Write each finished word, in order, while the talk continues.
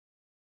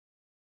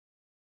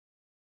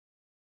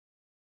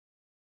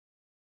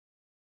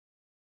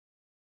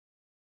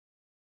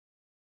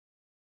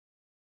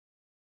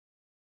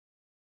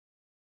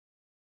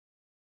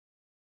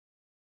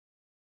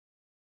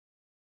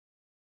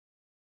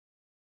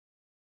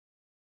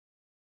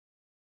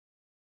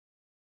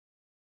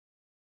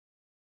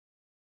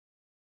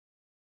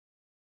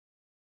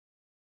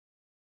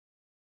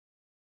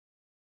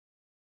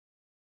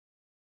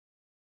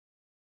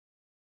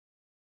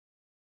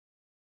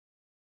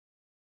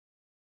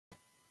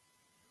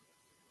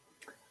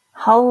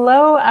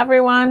Hello,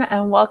 everyone,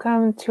 and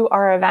welcome to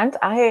our event.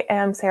 I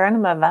am Sarah, and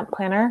I'm an event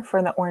planner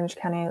for the Orange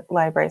County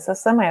Library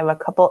System. I have a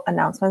couple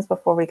announcements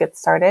before we get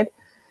started.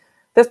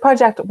 This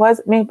project was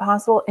made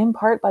possible in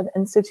part by the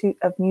Institute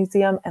of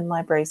Museum and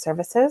Library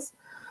Services.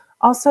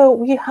 Also,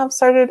 we have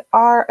started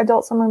our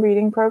adult summer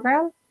reading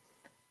program.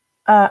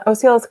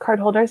 OCLS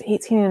cardholders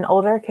 18 and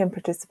older can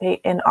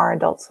participate in our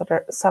adult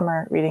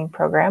summer reading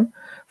program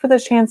for the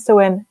chance to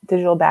win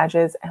digital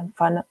badges and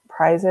fun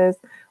prizes.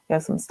 We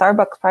have some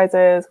Starbucks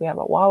prizes. We have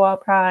a Wawa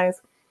prize.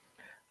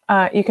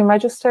 You can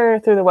register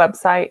through the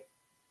website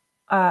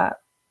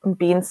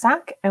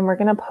Beanstack, and we're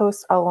going to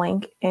post a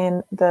link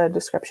in the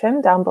description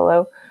down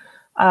below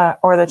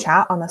or the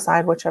chat on the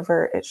side,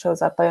 whichever it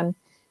shows up in,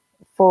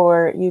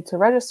 for you to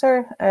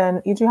register.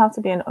 And you do have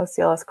to be an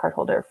OCLS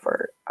cardholder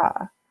for,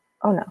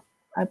 oh no,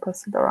 I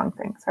posted the wrong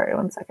thing. Sorry,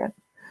 one second.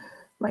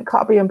 My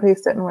copy and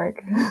paste didn't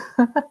work.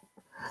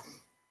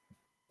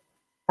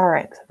 All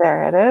right,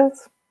 there it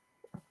is.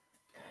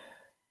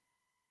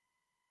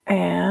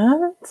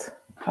 And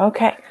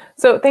okay,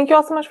 so thank you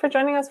all so much for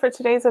joining us for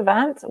today's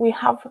event. We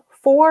have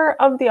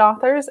 4 of the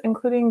authors,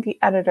 including the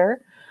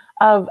editor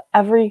of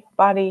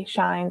Everybody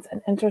Shines,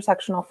 an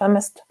intersectional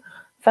feminist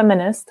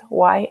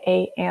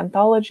YA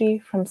anthology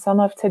from some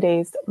of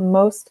today's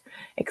most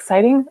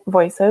exciting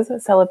voices,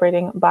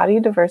 celebrating body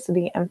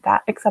diversity and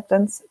fat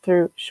acceptance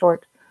through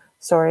short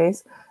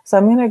stories. So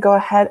I'm going to go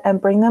ahead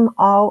and bring them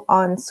all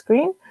on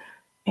screen,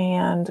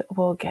 and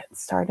we'll get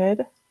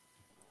started.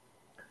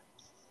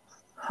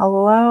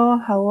 Hello.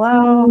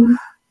 Hello.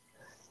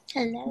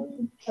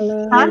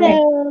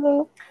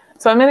 Hello.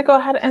 So I'm going to go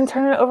ahead and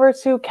turn it over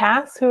to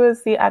Cass, who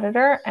is the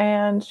editor,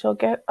 and she'll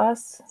get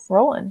us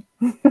rolling.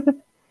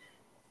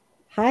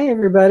 Hi,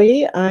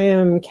 everybody. I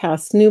am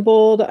Cass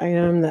Newbould. I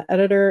am the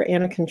editor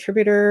and a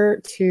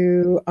contributor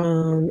to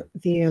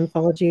the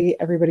anthology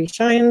Everybody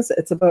Shines.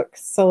 It's a book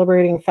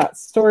celebrating fat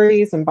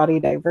stories and body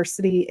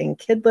diversity in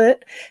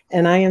kidlit.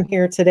 And I am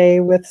here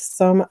today with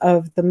some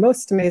of the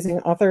most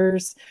amazing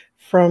authors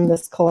from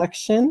this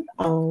collection.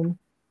 Would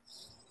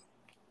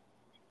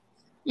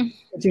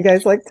you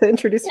guys like to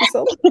introduce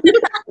yourselves?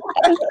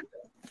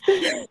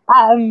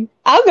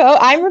 I'll go.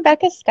 I'm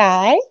Rebecca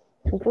Skye.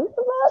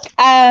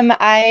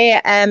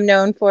 I am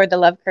known for the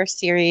Love Curse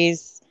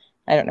series.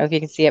 I don't know if you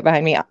can see it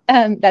behind me.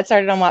 That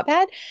started on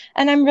Wattpad,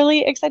 and I'm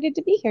really excited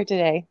to be here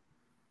today.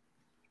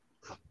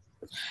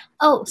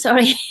 Oh,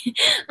 sorry.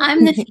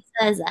 I'm Nafiza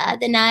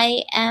Azad, and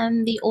I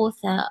am the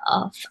author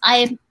of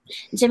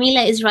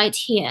Jamila is right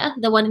here,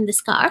 the one in the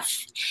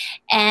scarf,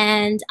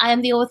 and I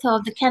am the author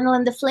of The Candle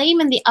and the Flame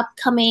and the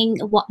upcoming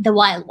The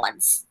Wild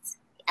Ones.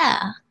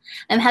 Yeah,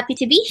 I'm happy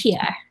to be here.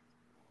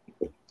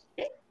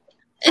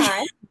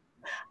 Hi,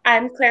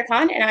 I'm Claire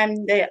Kann, and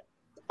I'm the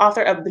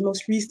author of the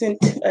most recent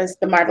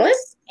The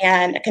Marvelous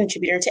and a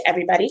contributor to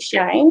Everybody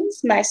Shines.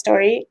 My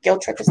story,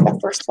 Guilt Trip, is the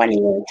first one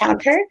you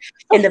encounter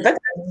in the book.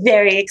 I'm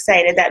very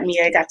excited that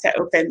Mia got to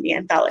open the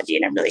anthology,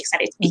 and I'm really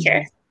excited to be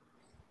here.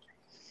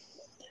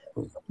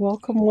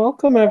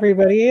 Welcome,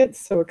 everybody. It's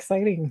so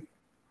exciting.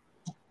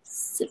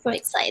 Super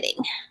exciting.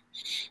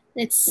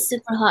 It's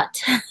super hot.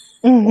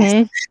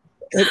 Mm-hmm.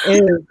 It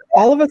is.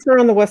 All of us are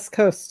on the West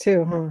Coast,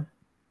 too, huh?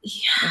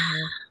 Yeah.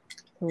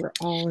 We're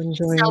all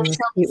enjoying the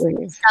heat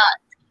wave.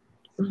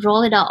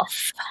 Roll it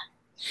off.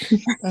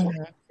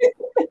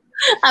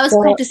 I was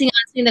practicing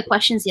answering the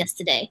questions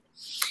yesterday,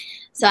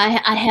 so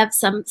I have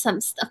some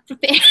stuff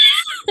prepared.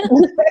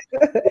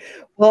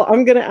 Well,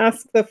 I'm going to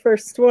ask the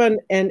first one,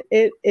 and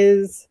it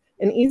is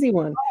an easy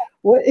one.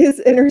 What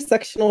is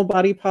intersectional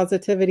body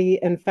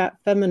positivity and fat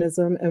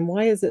feminism, and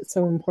why is it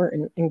so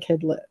important in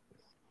kidlit?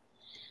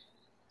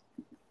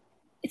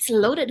 It's a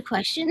loaded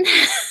question.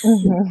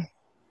 Mm-hmm.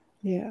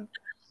 Yeah.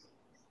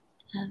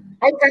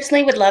 I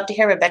personally would love to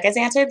hear Rebecca's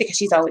answer because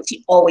she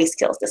always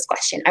kills this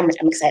question. I'm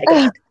excited.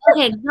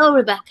 Okay, go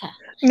Rebecca.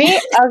 Me?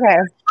 Okay.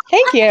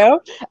 Thank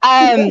you.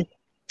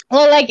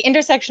 Well, like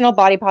intersectional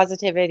body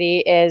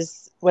positivity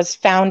was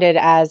founded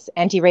as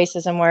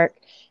anti-racism work,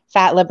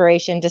 fat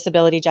liberation,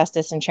 disability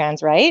justice, and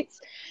trans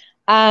rights.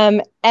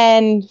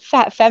 And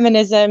fat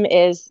feminism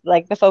is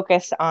like the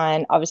focus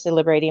on obviously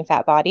liberating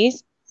fat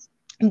bodies.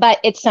 But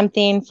it's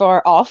something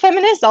for all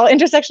feminists, all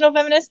intersectional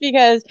feminists,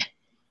 because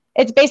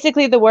it's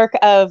basically the work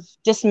of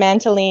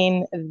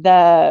dismantling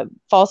the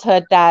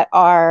falsehood that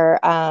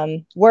our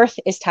worth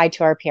is tied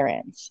to our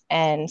appearance.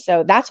 And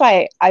so that's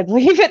why I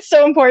believe it's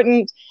so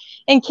important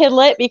in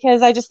kidlit,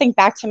 because I just think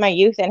back to my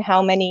youth and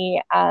how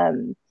many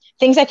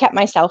things I kept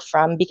myself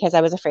from because I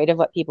was afraid of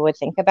what people would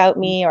think about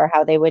me or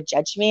how they would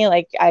judge me.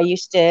 Like I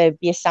used to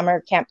be a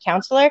summer camp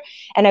counselor,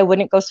 and I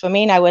wouldn't go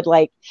swimming. I would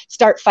like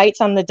start fights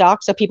on the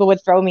dock so people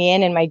would throw me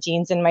in my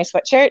jeans and my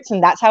sweatshirts.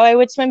 And that's how I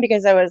would swim,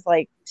 because I was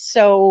like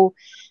so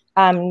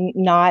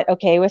not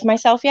okay with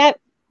myself yet.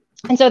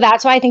 And so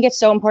that's why I think it's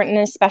so important,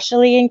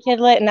 especially in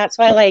kidlit. And that's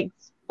why like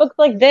books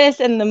like this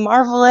and The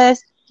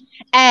Marvelous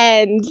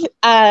and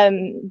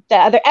the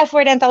other F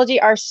word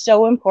anthology are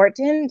so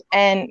important.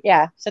 And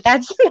yeah, so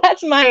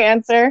that's my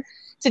answer,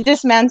 to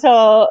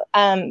dismantle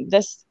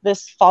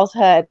this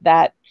falsehood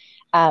that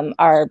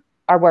our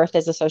our worth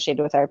is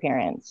associated with our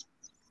appearance.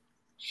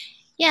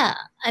 Yeah,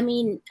 I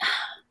mean,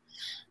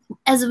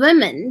 as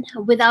women,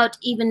 without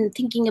even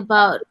thinking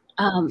about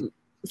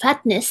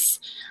fatness,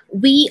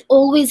 we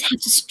always have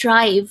to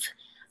strive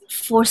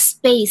for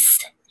space.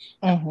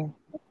 Mm-hmm.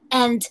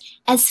 And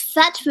as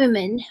fat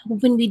women,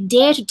 when we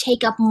dare to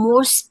take up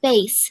more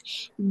space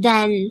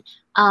than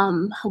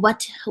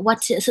what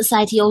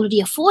society already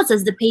affords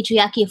us, the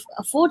patriarchy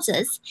affords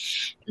us,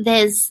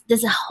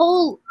 there's a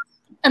whole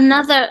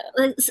another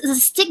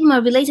stigma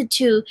related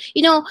to,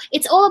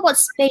 it's all about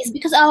space,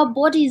 because our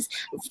bodies,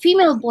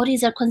 female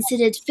bodies, are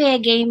considered fair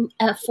game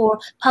for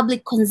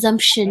public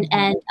consumption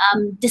and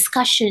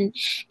discussion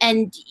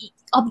and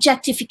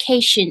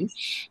objectification.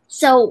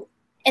 So,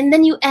 and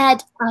then you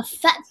add a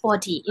fat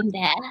body in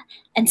there,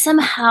 and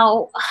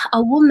somehow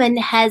a woman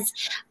has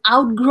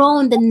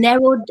outgrown the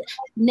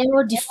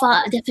narrow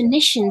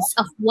definitions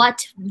of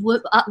what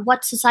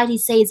society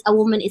says a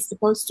woman is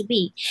supposed to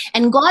be.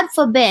 And God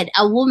forbid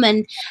a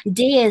woman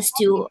dares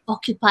to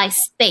occupy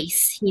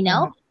space,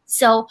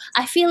 So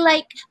I feel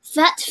like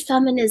fat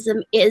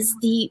feminism is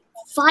the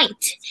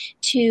fight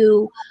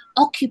to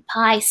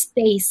occupy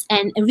space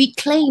and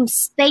reclaim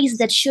space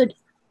that should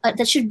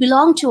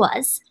belong to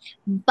us,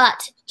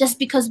 but just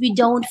because we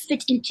don't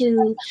fit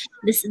into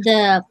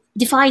the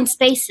defined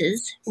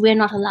spaces, we're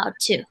not allowed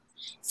to.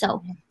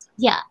 So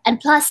yeah, and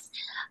plus,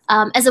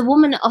 as a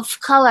woman of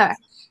color,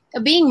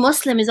 being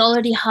Muslim is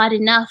already hard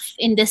enough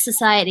in this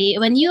society.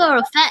 When you are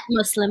a fat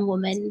Muslim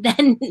woman,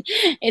 then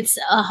it's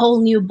a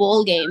whole new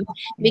ball game.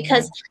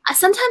 Because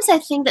sometimes I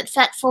think that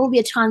fat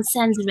phobia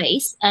transcends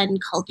race and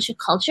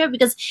culture,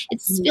 because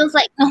it feels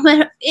like no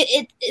matter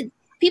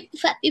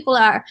fat people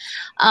are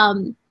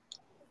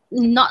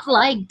not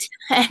liked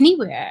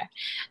anywhere,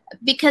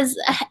 because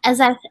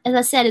as I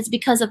said, it's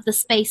because of the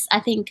space. I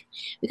think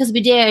because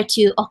we dare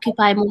to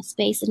occupy more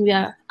space and we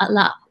are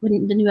allowed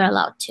when we are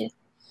allowed to.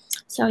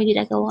 Sorry, did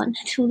I go on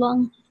too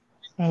long?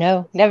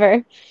 No,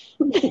 never.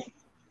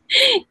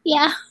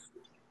 Yeah.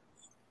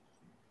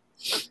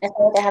 I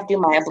feel like I have to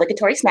do my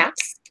obligatory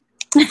snaps.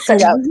 So I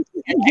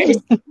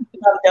just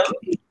love them.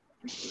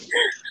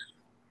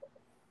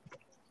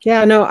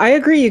 Yeah, no, I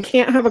agree. You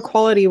can't have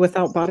equality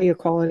without body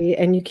equality,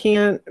 and you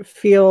can't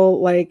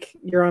feel like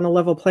you're on a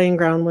level playing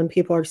ground when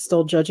people are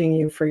still judging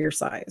you for your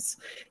size,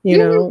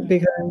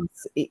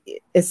 because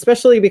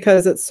especially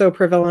because it's so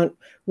prevalent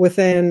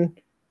within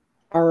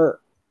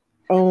our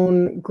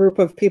own group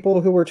of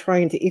people who were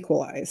trying to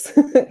equalize.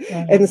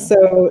 And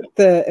so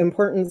the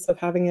importance of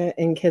having it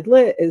in Kid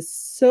Lit is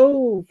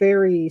so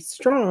very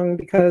strong,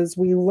 because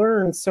we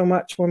learn so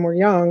much when we're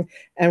young,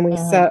 and we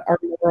set our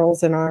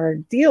morals and our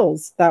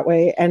deals that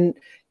way, and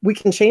we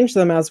can change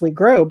them as we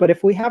grow. But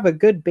if we have a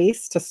good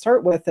base to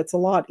start with, it's a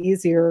lot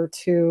easier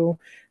to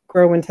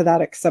grow into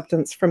that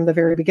acceptance from the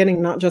very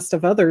beginning, not just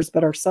of others,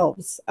 but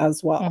ourselves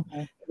as well.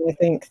 I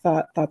think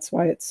that that's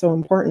why it's so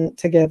important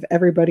to give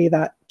everybody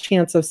that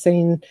chance of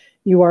saying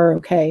you are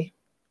okay.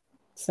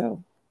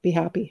 So be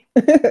happy.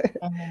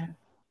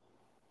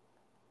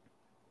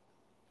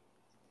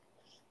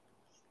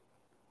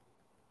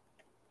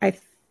 I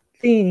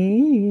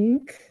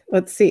think,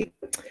 let's see.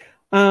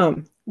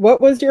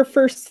 What was your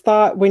first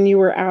thought when you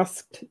were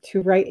asked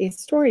to write a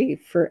story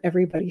for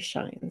Everybody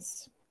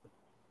Shines?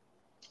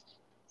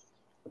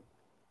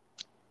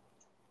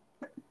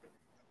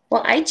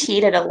 Well, I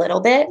cheated a little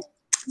bit.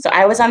 So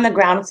I was on the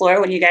ground floor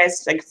when you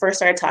guys first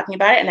started talking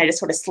about it, and I just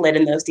sort of slid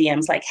in those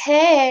DMs like,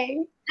 hey,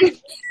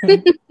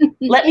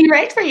 let me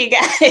write for you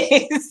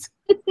guys.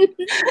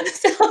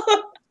 So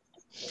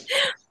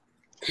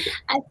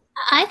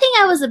I think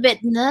I was a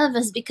bit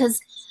nervous, because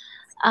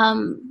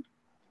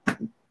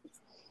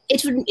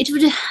it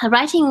would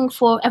writing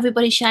for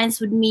Everybody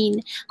Shines would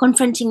mean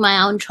confronting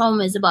my own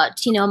traumas about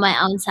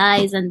my own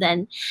size, and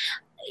then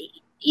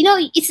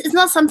it's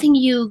not something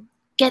you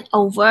get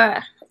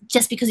over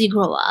just because you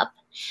grow up.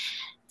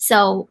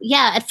 So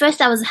yeah, at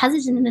first I was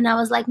hesitant, and then I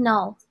was like,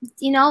 no,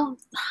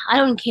 I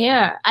don't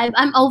care.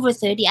 I'm over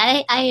 30.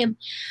 I am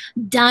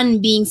done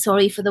being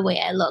sorry for the way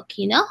I look,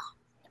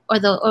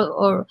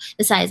 or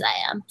the size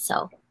I am.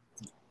 So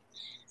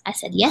I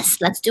said, yes,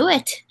 let's do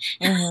it.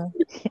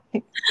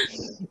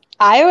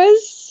 I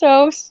was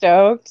so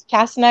stoked.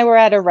 Cass and I were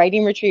at a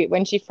writing retreat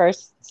when she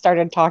first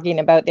started talking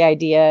about the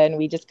idea, and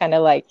we just kind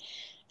of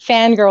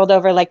fangirled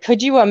over,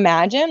 could you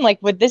imagine,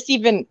 would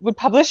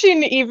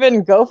publishing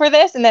even go for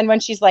this? And then when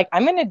she's like,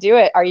 I'm gonna do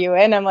it, are you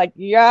in? I'm like,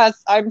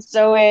 yes, I'm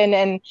so in.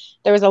 And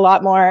there was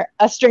a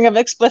string of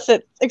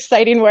explicit,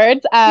 exciting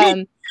words.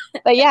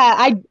 But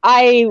yeah,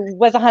 I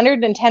was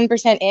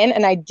 110% in,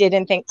 and I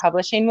didn't think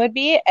publishing would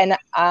be. And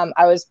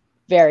I was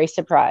very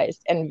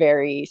surprised and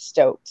very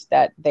stoked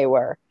that they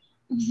were.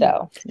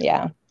 So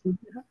yeah.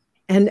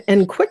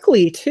 And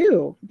quickly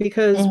too,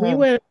 because we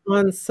went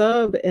on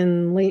sub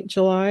in late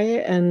July,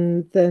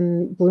 and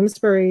then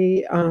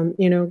Bloomsbury,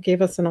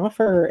 gave us an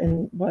offer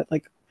in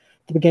the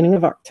beginning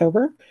of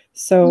October.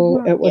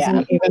 So it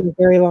wasn't even a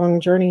very long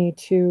journey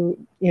to,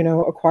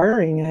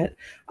 acquiring it.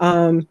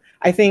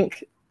 I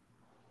think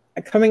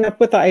coming up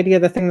with the idea,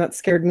 the thing that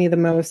scared me the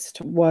most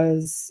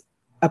was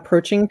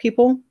approaching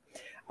people,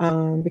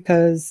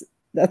 because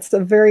that's a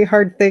very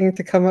hard thing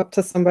to come up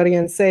to somebody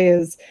and say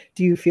is,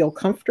 do you feel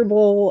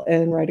comfortable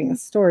in writing a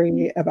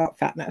story about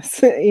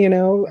fatness? You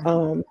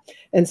know?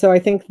 And so I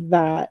think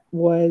that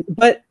was,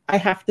 but I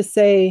have to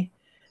say,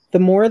 the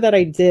more that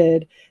I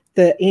did,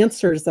 the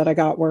answers that I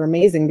got were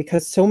amazing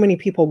because so many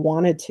people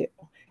wanted to.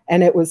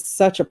 And it was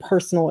such a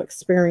personal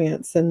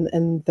experience, and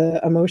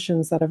the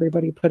emotions that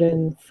everybody put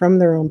in from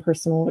their own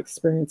personal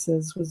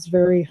experiences was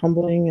very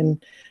humbling.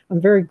 And I'm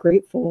very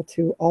grateful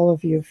to all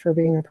of you for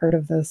being a part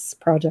of this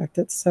project.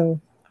 It's so,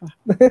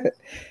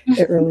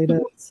 it really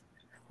does.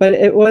 But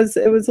it was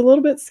a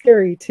little bit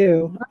scary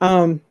too.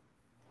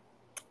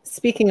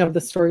 Speaking of the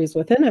stories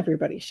within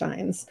Everybody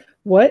Shines,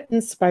 what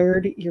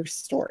inspired your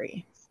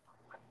story?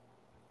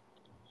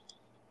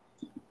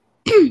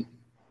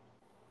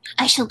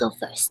 I shall go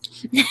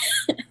first.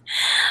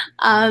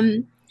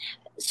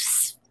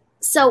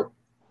 So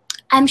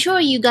I'm sure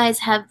you guys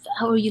have,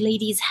 or you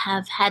ladies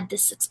have had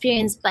this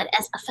experience, but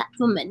as a fat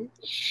woman,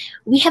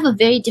 we have a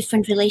very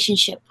different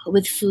relationship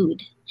with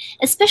food,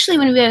 especially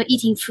when we are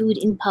eating food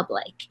in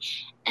public.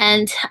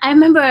 And I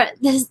remember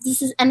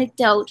this is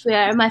anecdote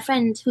where my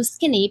friend, who's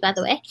skinny, by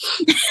the way,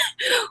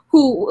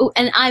 who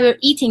and I were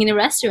eating in a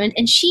restaurant,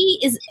 and she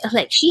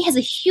has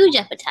a huge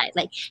appetite.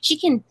 Like, she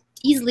can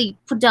easily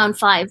put down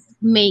 5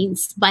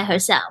 mains by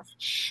herself.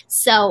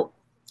 So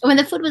when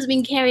the food was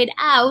being carried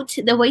out,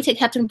 the waiter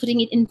kept on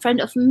putting it in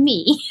front of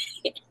me.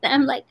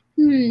 I'm like,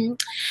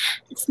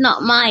 it's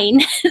not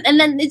mine. And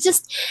then it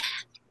just,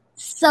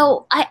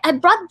 so I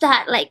brought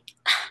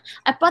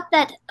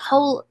that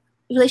whole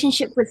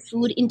relationship with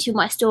food into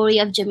my story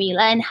of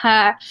Jamila and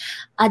her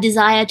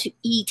desire to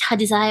eat, her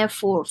desire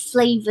for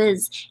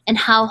flavors, and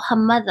how her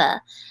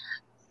mother,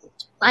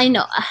 I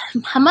know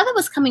her mother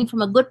was coming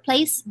from a good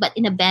place, but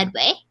in a bad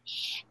way.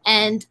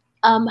 And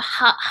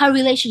her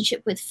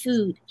relationship with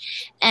food,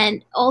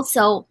 and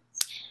also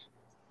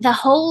the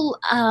whole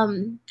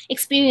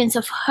experience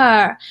of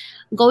her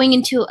going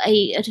into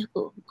a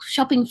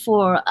shopping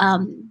for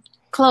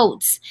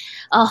clothes.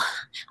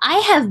 I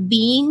have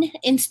been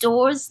in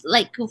stores,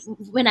 like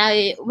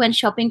when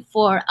shopping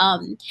for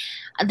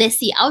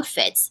Desi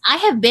outfits. I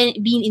have been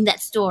in that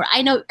store.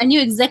 I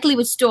knew exactly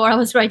which store I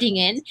was writing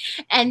in,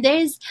 and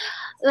there's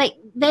like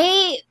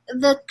the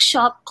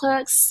shop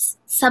clerks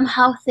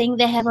somehow think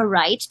they have a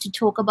right to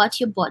talk about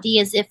your body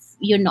as if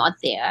you're not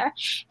there,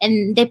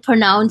 and they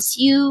pronounce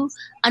you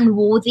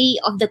unworthy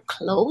of the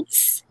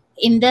clothes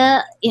in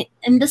the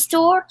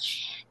store,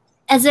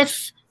 as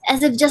if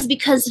just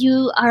because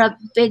you are a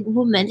big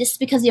woman, just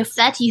because you're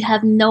fat, you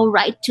have no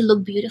right to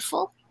look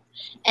beautiful.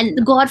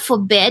 And God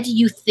forbid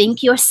you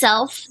think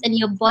yourself and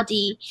your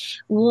body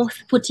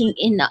worth putting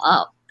in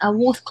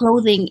worth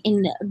clothing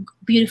in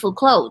beautiful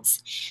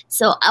clothes.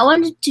 So I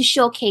wanted to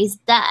showcase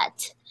that.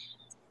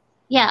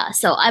 Yeah,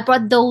 so I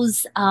brought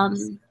those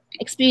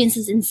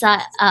experiences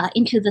inside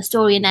into the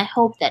story, and I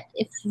hope that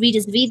if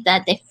readers read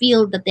that, they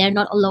feel that they're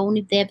not alone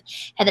if they've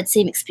had that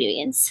same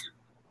experience.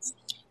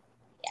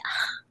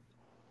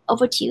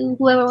 Over to you,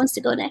 whoever wants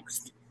to go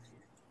next.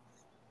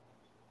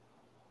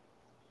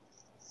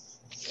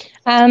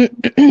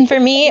 For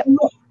me,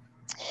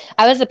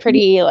 I was a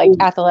pretty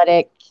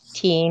athletic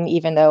teen,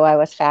 even though I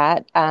was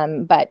fat.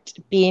 But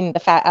being the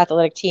fat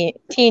athletic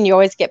teen, you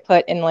always get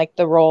put in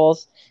the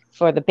roles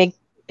for the big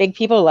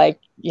people. Like,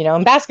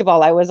 in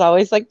basketball, I was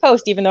always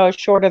post, even though I was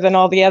shorter than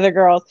all the other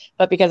girls,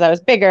 but because I was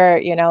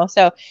bigger,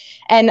 so,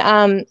 and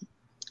I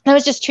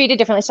was just treated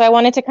differently. So I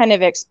wanted to kind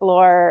of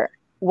explore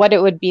what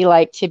it would be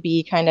like to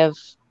be kind of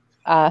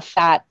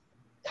fat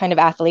kind of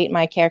athlete.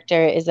 My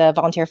character is a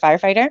volunteer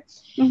firefighter.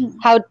 Mm-hmm.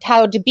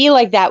 How to be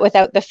like that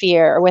without the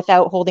fear, or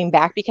without holding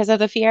back because of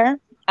the fear,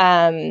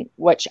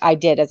 which I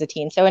did as a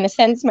teen. So in a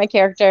sense, my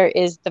character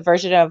is the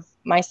version of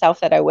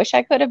myself that I wish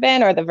I could have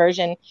been, or the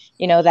version,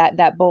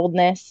 that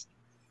boldness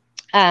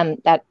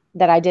that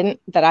I didn't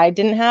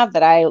have,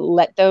 that I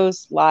let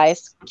those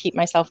lies keep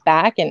myself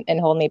back and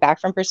hold me back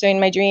from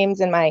pursuing my dreams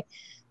and my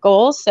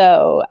goals.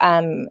 So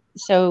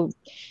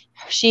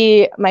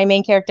my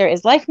main character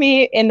is like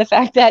me in the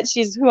fact that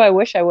she's who I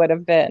wish I would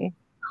have been.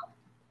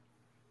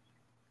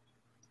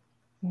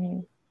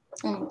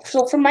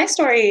 So for my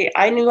story,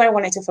 I knew I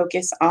wanted to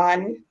focus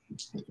on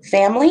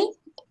family,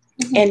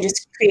 and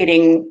just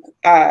creating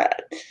a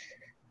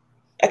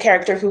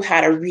character who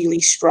had a really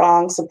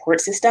strong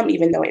support system,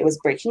 even though it was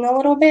breaking a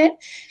little bit.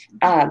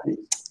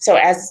 So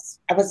as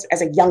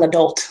a young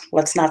adult,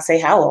 let's not say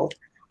how old,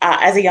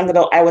 as a young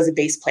adult, I was a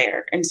bass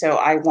player. And so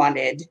I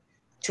wanted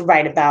to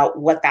write about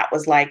what that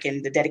was like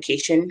and the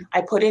dedication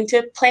I put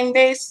into playing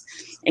bass,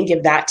 and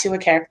give that to a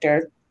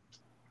character,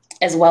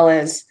 as well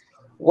as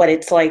what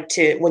it's like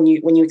to when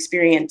you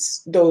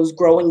experience those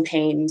growing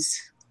pains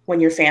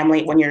when your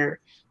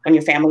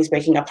family's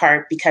breaking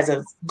apart because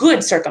of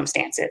good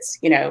circumstances.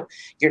 Your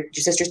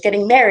sister's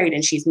getting married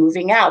and she's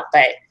moving out,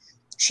 but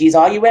she's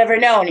all you ever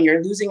known, and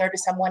you're losing her to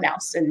someone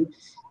else, and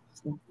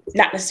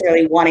not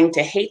necessarily wanting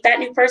to hate that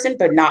new person,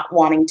 but not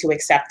wanting to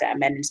accept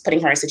them, and just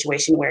putting her in a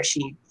situation where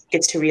she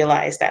gets to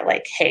realize that,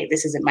 hey,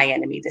 this isn't my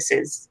enemy. This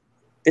is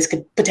this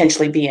could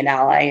potentially be an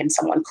ally and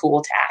someone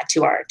cool to add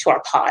to our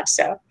pod.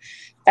 So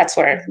that's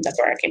where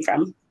I came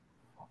from.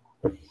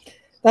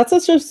 That's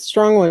such a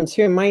strong one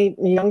too. My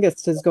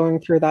youngest is going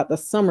through that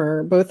this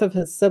summer. Both of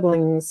his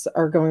siblings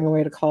are going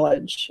away to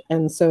college.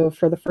 And so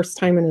for the first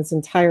time in his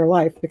entire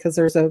life, because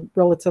there's a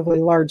relatively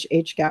large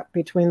age gap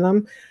between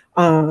them,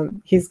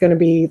 he's going to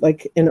be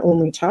like an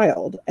only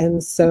child.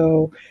 And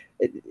so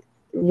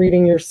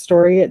reading your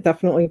story, it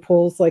definitely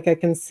pulls, like I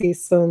can see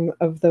some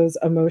of those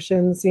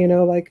emotions, you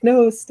know, like,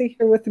 no, stay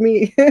here with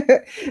me,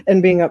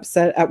 and being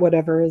upset at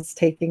whatever is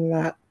taking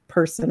that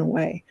person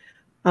away.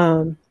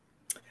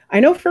 I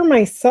know for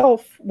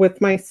myself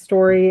with my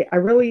story, I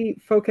really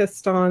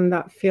focused on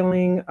that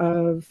feeling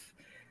of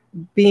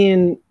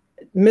being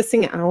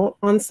missing out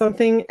on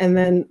something, and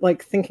then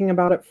like thinking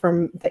about it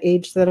from the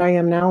age that I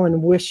am now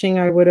and wishing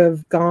I would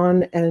have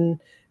gone and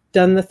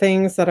done the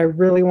things that I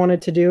really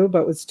wanted to do,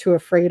 but was too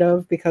afraid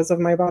of because of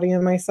my body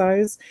and my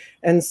size.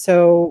 And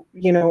so,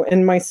 you know,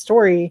 in my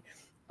story,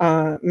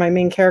 my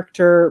main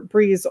character,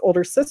 Bree's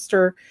older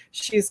sister,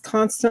 she's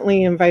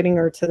constantly inviting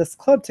her to this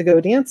club to go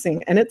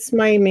dancing. And it's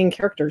my main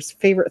character's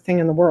favorite thing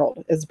in the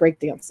world is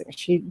breakdancing.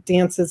 She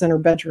dances in her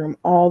bedroom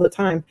all the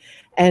time.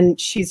 And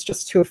she's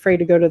just too afraid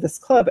to go to this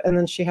club. And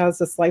then she has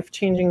this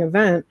life-changing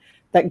event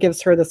that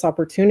gives her this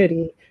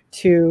opportunity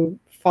to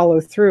follow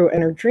through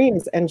in her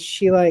dreams. And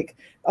she like,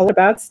 a lot of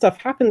bad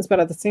stuff happens, but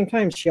at the same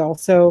time, she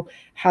also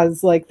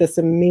has like this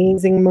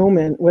amazing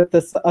moment with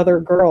this other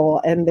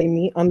girl, and they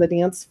meet on the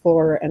dance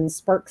floor and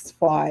sparks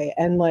fly.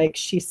 And like,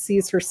 she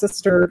sees her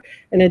sister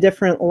in a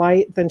different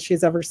light than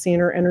she's ever seen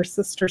her, and her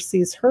sister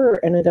sees her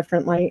in a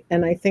different light.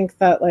 And I think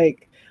that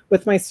like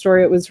with my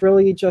story, it was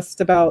really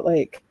just about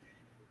like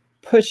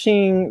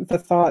pushing the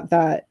thought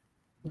that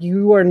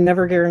you are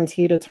never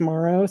guaranteed a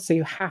tomorrow, so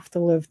you have to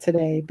live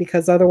today,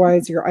 because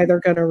otherwise you're either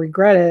going to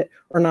regret it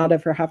or not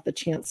ever have the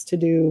chance to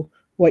do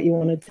what you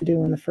wanted to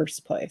do in the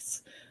first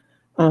place.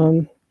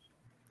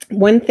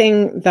 One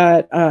thing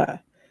that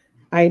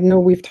I know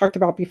we've talked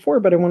about before,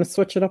 but I want to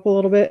switch it up a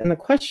little bit. And the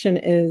question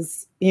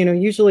is, you know,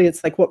 usually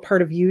it's like, what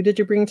part of you did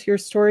you bring to your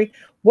story?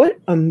 What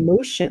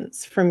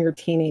emotions from your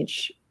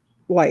teenage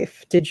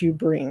life did you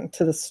bring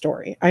to the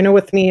story? I know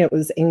with me, it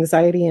was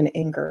anxiety and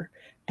anger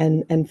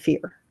and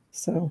fear.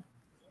 So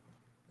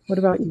what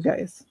about you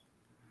guys?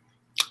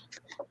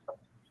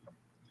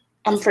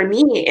 For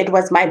me, it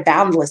was my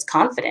boundless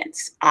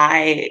confidence.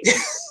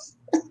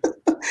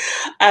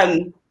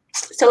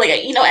 So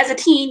like, you know, as a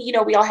teen, you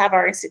know, we all have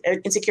our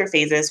insecure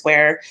phases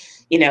where,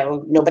 you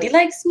know, nobody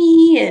likes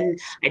me and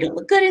I don't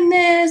look good in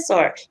this,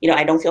 or, you know,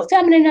 I don't feel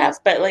feminine enough.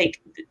 But like,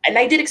 and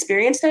I did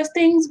experience those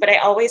things, but I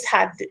always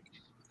had, it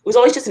was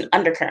always just an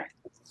undercurrent.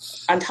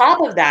 On top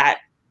of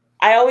that,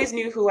 I always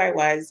knew who I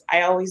was.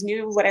 I always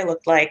knew what I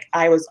looked like.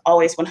 I was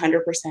always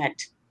 100%,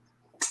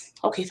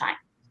 okay, fine,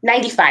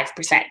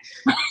 95%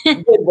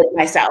 good with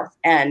myself.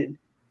 And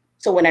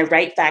so when I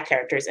write fat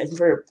characters, and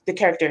for the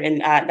character in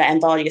the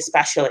anthology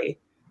especially,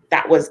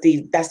 that's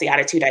the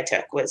attitude I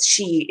took, was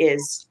she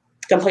is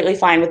completely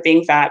fine with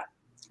being fat.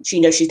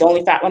 She knows she's the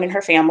only fat one in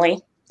her family.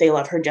 They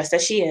love her just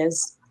as she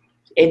is.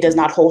 It does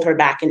not hold her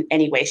back in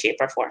any way, shape,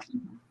 or form.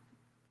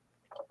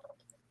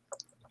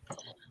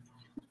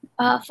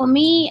 For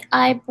me,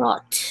 I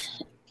brought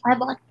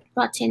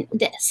in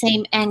the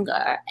same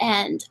anger,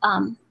 and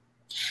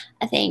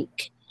I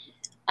think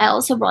I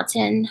also brought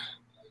in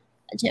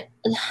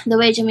the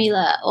way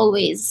Jamila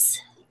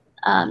always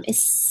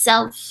is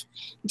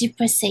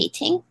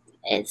self-depreciating.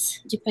 Is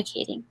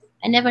deprecating.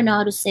 I never know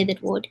how to say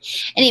that word.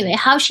 Anyway,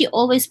 how she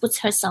always puts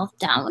herself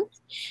down.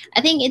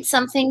 I think it's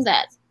something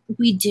that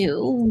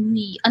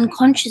we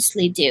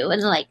unconsciously do,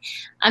 and like,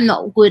 I'm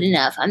not good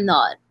enough. I'm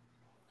not.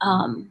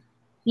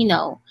 You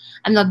know,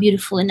 I'm not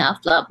beautiful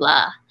enough, blah,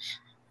 blah.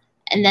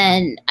 And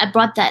then I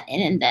brought that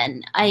in, and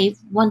then I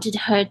wanted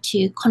her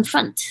to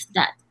confront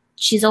that.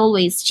 She's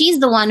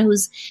the one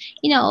who's,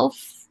 you know,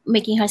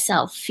 making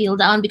herself feel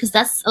down, because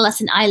that's a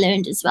lesson I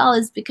learned as well,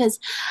 is because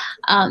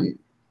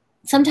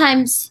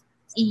sometimes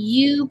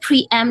you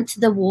preempt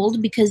the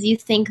world because you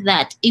think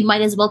that you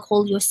might as well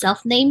call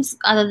yourself names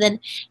other than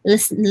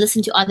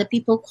listen to other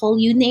people call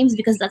you names,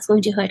 because that's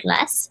going to hurt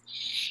less,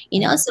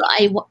 you know. So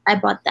I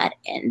brought that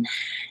in.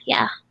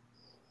 Yeah,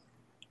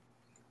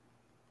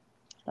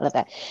 I love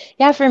that.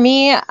 Yeah, for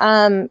me,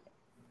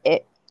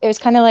 it was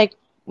kind of like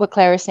what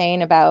Claire was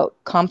saying about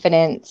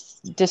confidence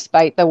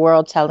despite the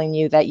world telling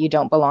you that you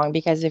don't belong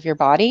because of your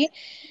body,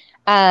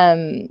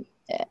 and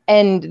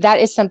that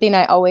is something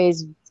I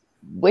always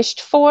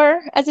wished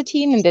for as a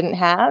teen and didn't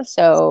have.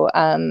 So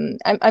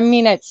I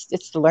mean, it's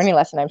the learning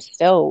lesson. I'm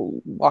still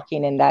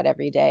walking in that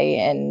every day,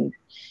 and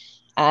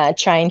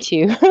trying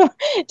to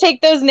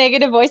take those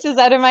negative voices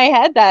out of my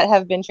head that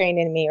have been trained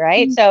in me,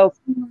 right? Mm-hmm. So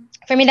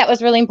for me, that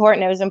was really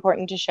important. It was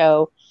important to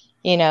show,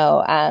 you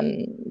know,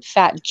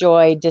 fat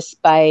joy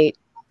despite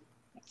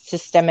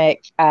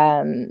systemic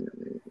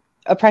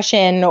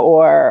oppression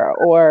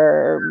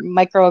or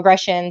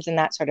microaggressions and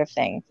that sort of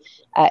thing.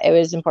 It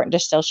was important to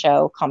still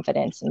show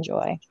confidence and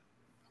joy.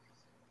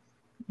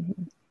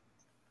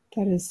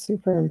 That is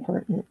super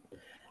important.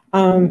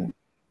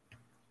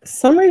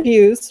 Some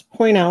reviews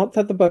point out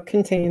that the book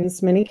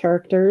contains many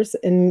characters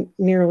in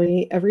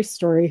nearly every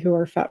story who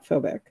are fat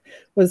phobic.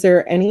 Was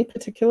there any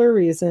particular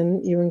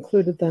reason you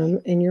included them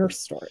in your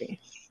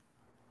story?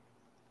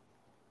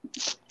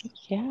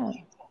 Yeah.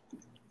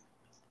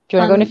 Do you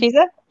want to go,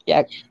 Nafiza?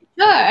 Yeah.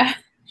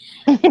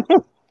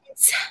 Sure.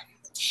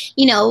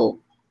 You know,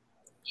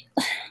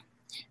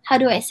 how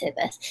do I say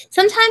this?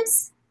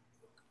 Sometimes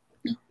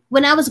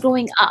when I was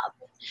growing up,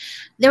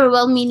 there were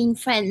well-meaning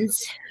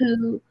friends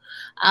who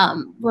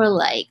were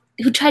like,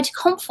 who tried to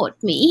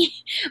comfort me.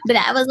 But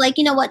I was like,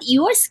 you know what?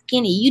 You are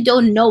skinny. You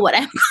don't know what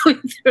I'm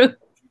going through.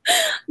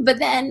 But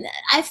then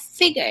I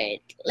figured,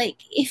 like,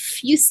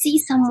 if you see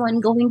someone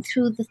going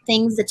through the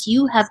things that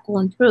you have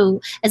gone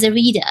through as a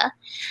reader,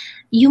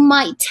 you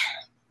might,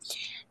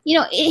 you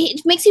know,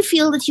 it makes you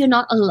feel that you're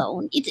not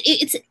alone.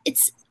 It's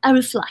a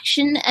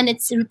reflection, and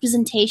it's a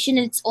representation,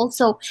 and it's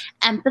also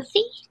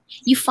empathy.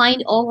 You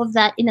find all of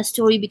that in a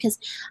story, because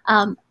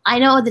I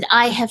know that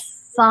I have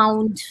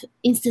found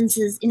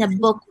instances in a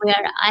book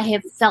where I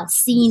have felt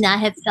seen, I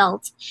have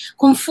felt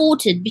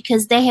comforted,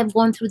 because they have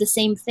gone through the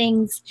same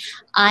things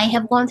I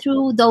have gone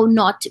through, though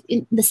not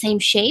in the same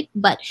shape,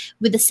 but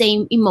with the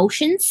same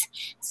emotions.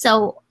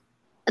 So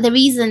the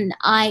reason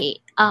I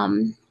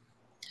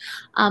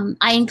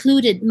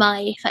included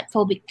my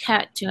fatphobic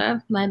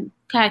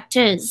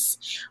characters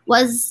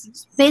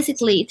was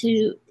basically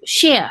to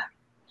share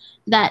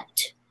that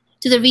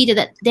to the reader,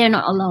 that they're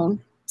not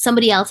alone.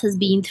 Somebody else has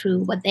been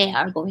through what they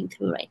are going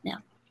through right now.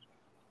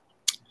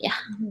 Yeah.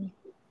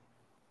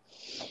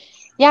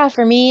 Yeah,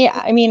 for me,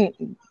 I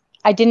mean,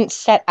 I didn't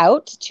set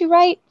out to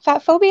write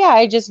fat phobia.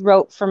 I just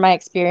wrote from my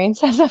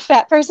experience as a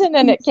fat person,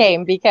 and it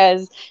came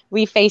because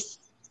we face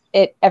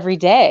it every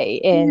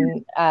day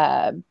in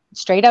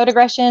straight out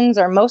aggressions,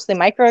 or mostly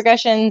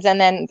microaggressions. And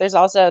then there's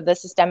also the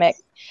systemic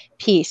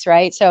piece,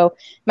 right? So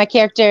my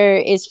character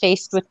is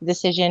faced with the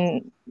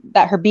decision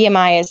that her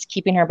BMI is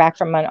keeping her back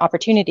from an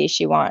opportunity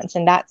she wants.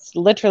 And that's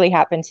literally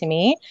happened to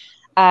me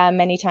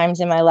many times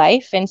in my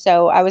life. And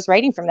so I was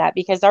writing from that,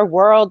 because our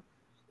world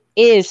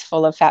is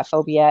full of fat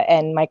phobia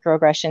and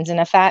microaggressions, and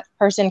a fat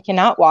person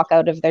cannot walk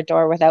out of their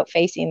door without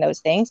facing those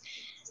things.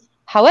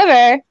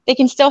 However, they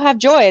can still have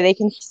joy. They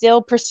can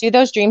still pursue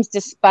those dreams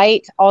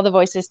despite all the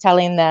voices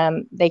telling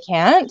them they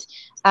can't.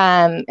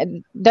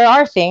 There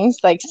are things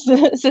like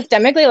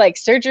systemically, like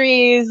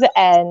surgeries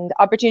and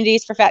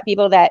opportunities for fat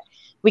people that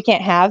we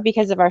can't have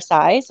because of our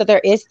size. So there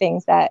is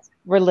things that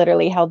we're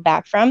literally held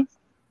back from.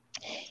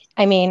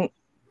 I mean,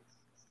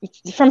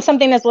 from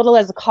something as little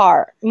as a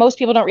car. Most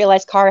people don't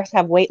realize cars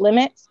have weight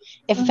limits.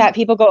 If fat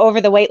people go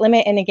over the weight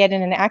limit and they get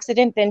in an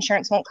accident, the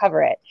insurance won't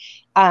cover it.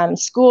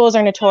 Schools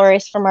are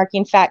notorious for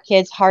marking fat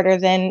kids harder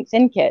than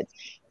thin kids.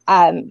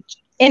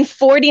 In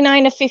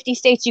 49 of 50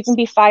 states, you can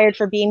be fired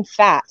for being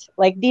fat.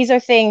 Like, these are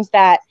things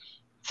that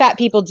fat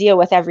people deal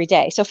with every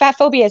day. So fat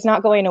phobia is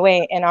not going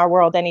away in our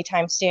world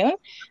anytime soon,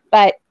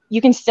 but you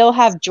can still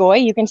have joy.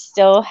 You can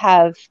still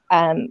have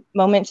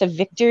moments of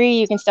victory.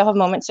 You can still have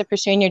moments of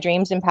pursuing your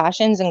dreams and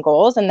passions and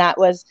goals. And that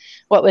was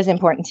what was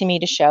important to me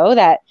to show,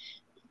 that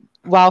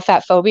while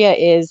fat phobia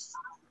is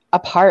a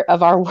part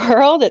of our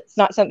world, it's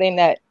not something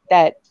that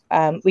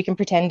we can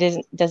pretend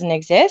doesn't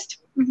exist.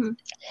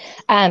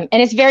 And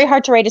it's very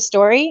hard to write a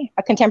story,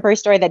 a contemporary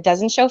story, that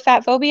doesn't show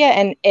fat phobia.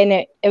 And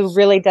it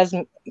really does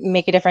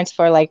make a difference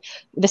for, like,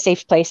 the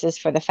safe places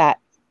for the fat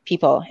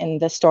people in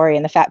the story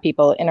and the fat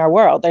people in our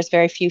world. There's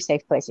very few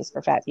safe places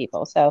for fat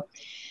people. So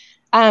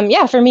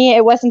yeah, for me,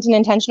 it wasn't an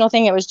intentional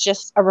thing. It was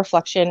just a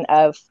reflection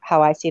of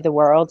how I see the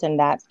world, and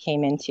that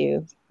came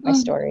into my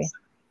story.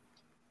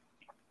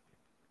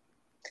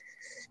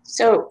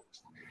 So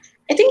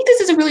I think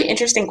this is a really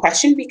interesting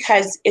question,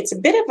 because it's a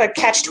bit of a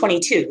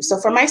catch-22. So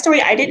for my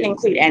story, I didn't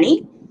include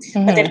any,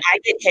 but then I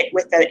get hit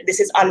with this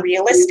is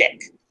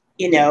unrealistic.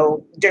 You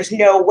know, there's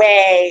no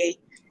way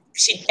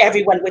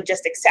everyone would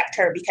just accept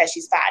her because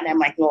she's fat. And I'm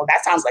like, well,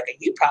 that sounds like a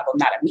you problem,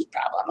 not a me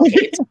problem.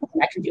 Okay,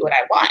 I can do what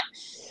I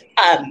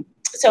want.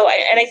 So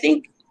I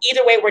think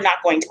either way, we're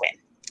not going to win.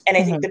 And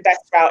I think the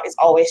best route is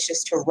always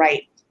just to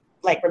write,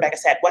 like Rebecca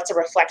said, what's a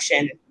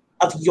reflection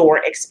of your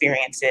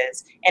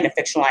experiences in a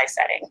fictionalized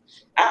setting.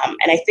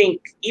 And I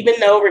think even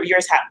though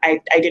reviewers I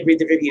did read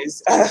the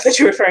reviews that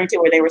you're referring to,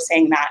 where they were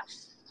saying that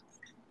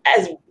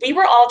as we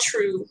were all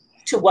true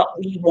to what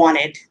we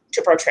wanted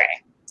to portray.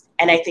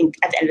 And I think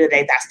at the end of the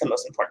day, that's the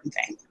most important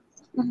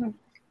thing.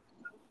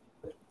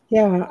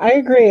 Yeah, I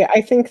agree.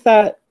 I think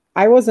that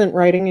I wasn't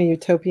writing a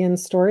utopian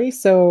story,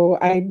 so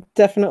I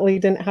definitely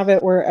didn't have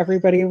it where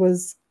everybody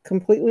was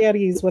completely at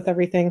ease with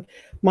everything.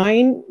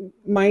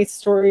 My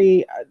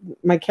story,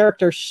 my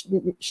character,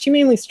 she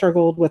mainly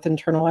struggled with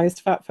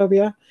internalized fat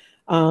phobia,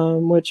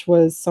 which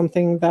was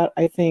something that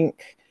I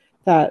think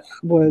that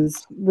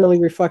was really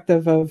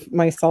reflective of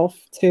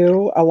myself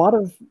too. A lot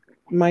of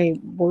my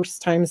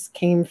worst times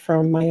came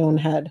from my own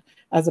head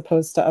as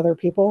opposed to other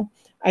people,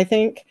 I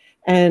think.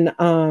 And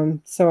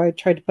so I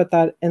tried to put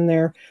that in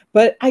there.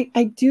 But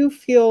I do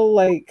feel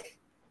like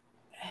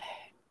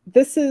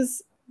this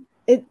is,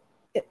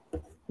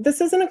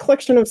 this isn't a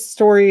collection of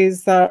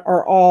stories that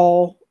are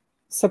all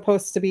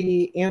supposed to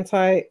be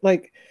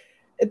like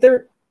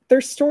they're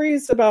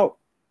stories about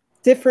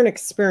different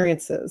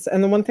experiences.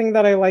 And the one thing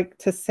that I like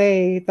to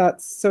say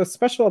that's so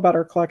special about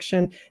our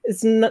collection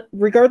is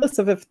regardless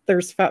of if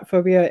there's fat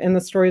phobia in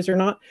the stories or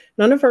not,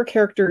 none of our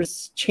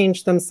characters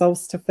change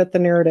themselves to fit the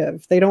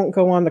narrative. They don't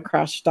go on the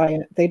crash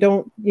diet. They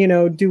don't,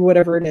 do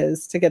whatever it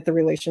is to get the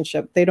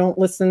relationship. They don't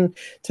listen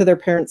to their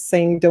parents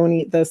saying, don't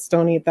eat this,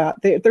 don't eat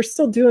that. They're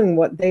still doing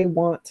what they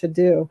want to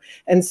do.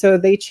 And so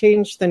they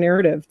change the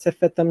narrative to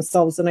fit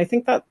themselves. And I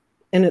think that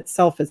in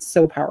itself is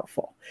so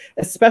powerful,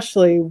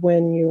 especially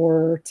when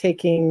you're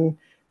taking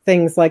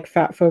things like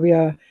fat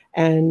phobia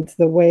and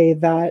the way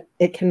that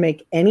it can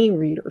make any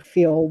reader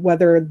feel,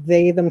 whether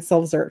they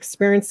themselves are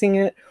experiencing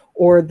it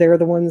or they're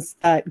the ones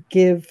that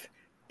give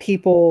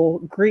people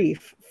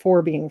grief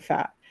for being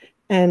fat.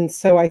 And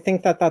so I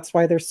think that that's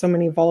why there's so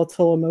many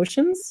volatile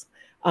emotions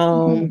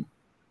in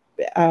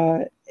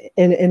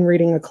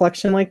reading a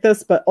collection like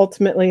this. But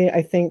ultimately,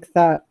 I think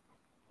that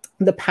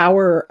the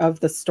power of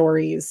the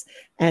stories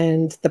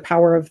and the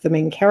power of the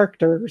main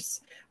characters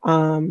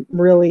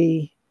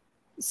really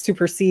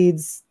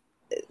supersedes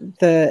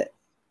the,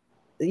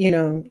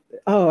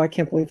 oh, I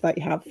can't believe that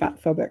you have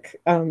fat phobic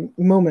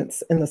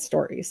moments in the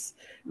stories,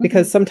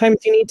 because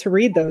sometimes you need to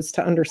read those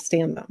to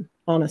understand them,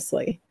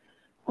 honestly.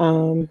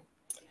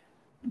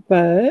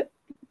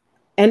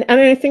 And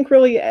I think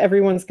really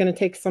everyone's going to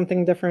take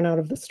something different out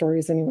of the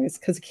stories anyways,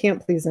 because you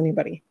can't please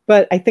anybody.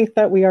 But I think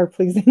that we are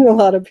pleasing a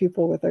lot of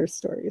people with our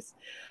stories.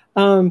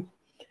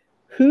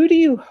 Who do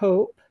you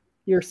hope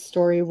your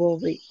story will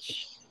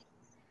reach?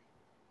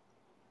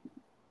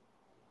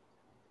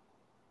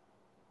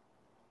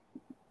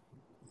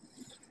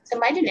 So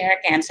my generic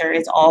answer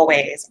is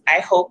always, I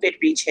hope it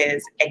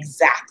reaches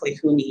exactly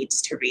who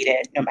needs to read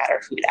it, no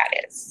matter who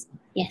that is.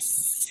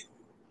 Yes.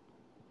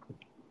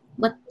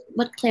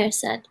 What Claire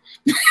said.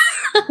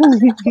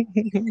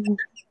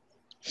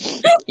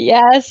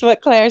 Yes,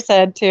 what Claire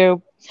said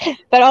too.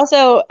 But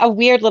also a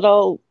weird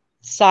little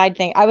side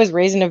thing. I was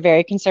raised in a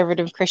very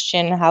conservative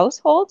Christian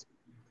household,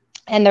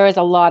 and there was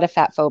a lot of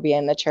fat phobia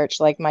in the church.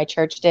 Like my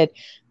church did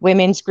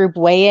women's group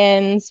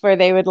weigh-ins where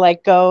they would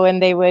like go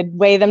and they would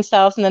weigh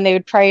themselves and then they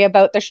would pray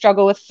about their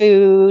struggle with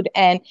food.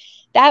 And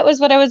that was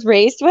what I was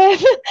raised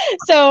with.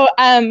 So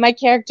my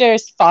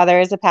character's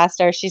father is a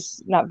pastor.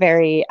 She's not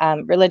very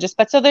religious,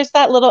 but so there's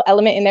that little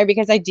element in there,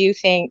 because I do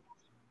think,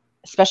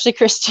 especially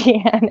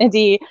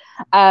Christianity,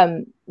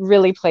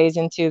 really plays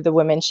into the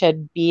women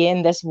should be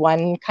in this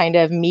one kind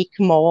of meek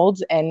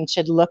mold and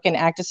should look and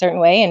act a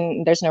certain way.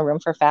 And there's no room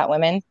for fat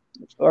women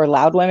or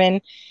loud women.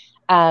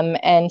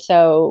 And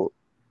so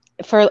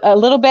for a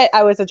little bit,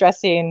 I was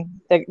addressing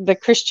the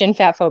Christian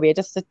fat phobia,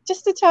 just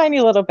a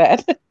tiny little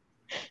bit.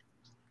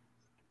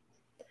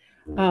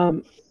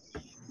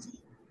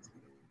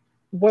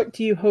 What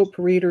do you hope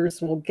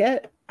readers will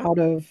get out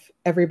of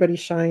Everybody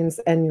Shines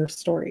and your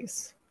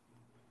stories?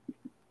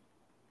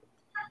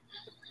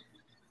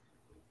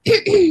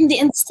 The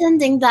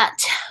understanding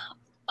that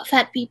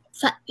fat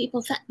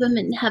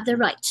women have the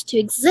right to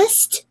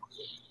exist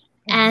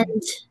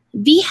and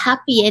be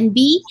happy and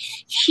be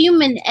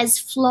human, as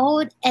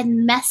flawed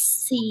and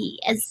messy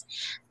as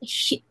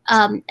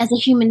a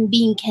human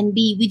being can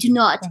be. We do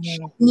not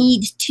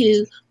need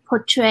to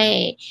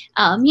portray,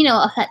 a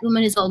fat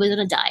woman is always on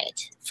a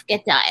diet.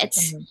 Forget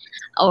diets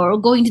or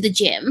going to the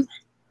gym.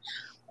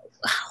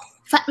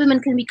 Fat women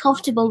can be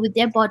comfortable with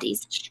their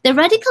bodies. The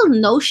radical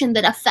notion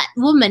that a fat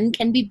woman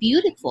can be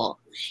beautiful,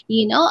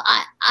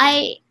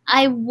 I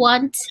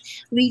want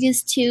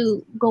readers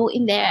to go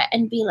in there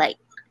and be like,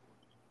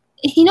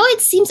 it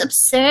seems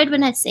absurd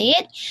when I say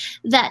it,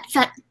 that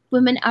fat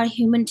women are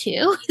human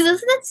too.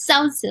 Doesn't that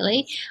sound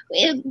silly?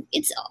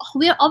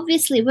 We're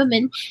obviously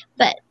women,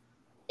 but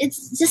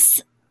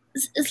it's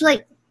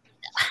like,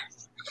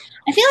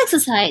 I feel like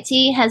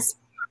society has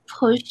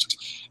pushed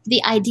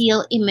the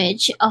ideal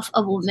image of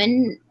a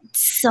woman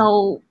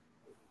so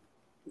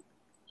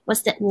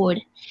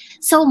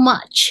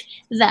much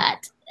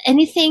that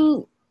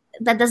anything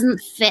that doesn't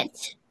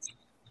fit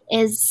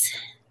is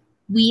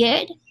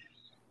weird.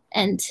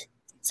 And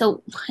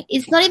so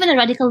it's not even a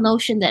radical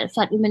notion that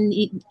fat women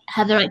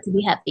have the right to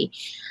be happy.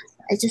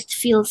 I just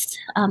feel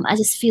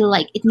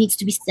like it needs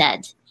to be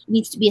said. It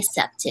needs to be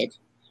accepted.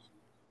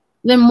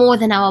 We're more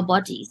than our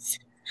bodies.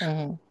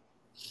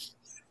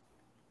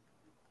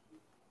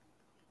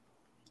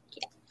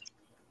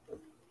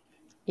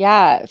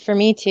 Yeah, for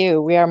me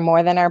too. We are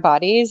more than our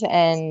bodies.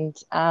 And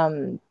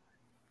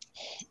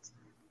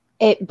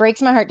it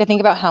breaks my heart to think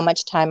about how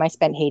much time I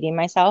spent hating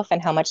myself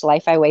and how much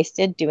life I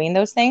wasted doing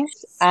those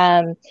things.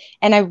 And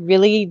I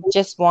really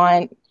just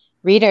want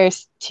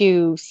readers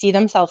to see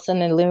themselves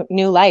in a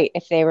new light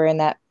if they were in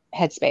that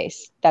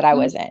headspace that I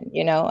was in.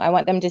 I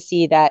want them to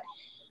see that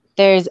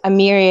there's a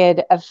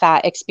myriad of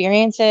fat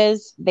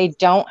experiences. They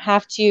don't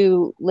have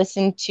to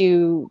listen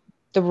to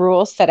the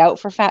rules set out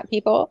for fat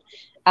people.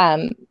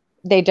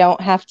 They don't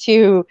have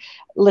to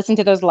listen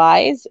to those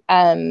lies.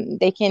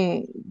 They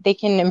can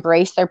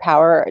embrace their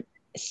power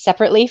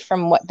separately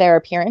from what their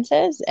appearance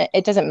is.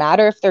 It doesn't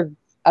matter if they're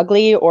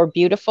ugly or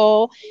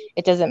beautiful.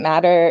 It doesn't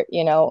matter,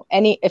 you know,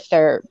 if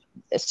they're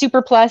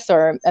super plus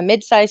or a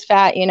mid-sized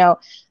fat, you know,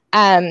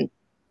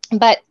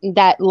 but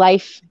that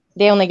life,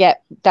 they only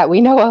get, that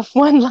we know of,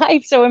 one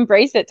life. So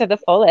embrace it to the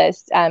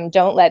fullest.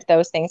 Don't let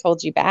those things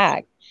hold you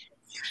back.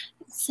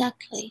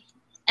 Exactly.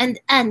 And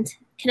can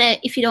I,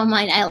 if you don't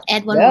mind, I'll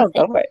add one more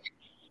thing. Go for it.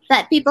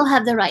 That people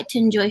have the right to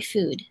enjoy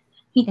food.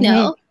 You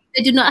know,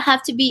 they do not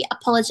have to be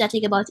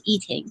apologetic about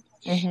eating.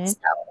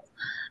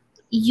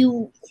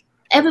 So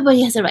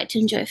everybody has a right to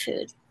enjoy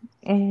food.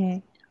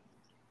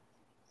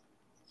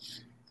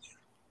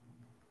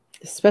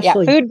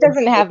 Especially food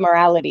doesn't have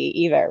morality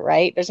either,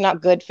 right? There's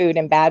not good food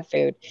and bad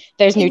food.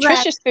 There's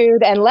nutritious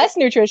food and less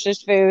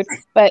nutritious food,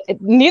 but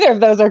neither of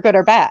those are good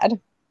or bad.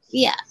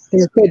 Yeah.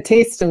 There's good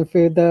taste in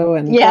food, though,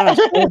 and gosh,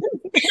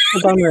 it's a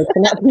bummer to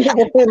not be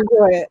able to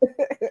enjoy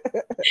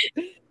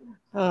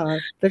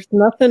it. There's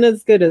nothing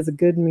as good as a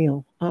good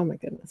meal. Oh my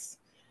goodness.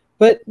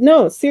 But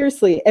no,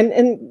 seriously,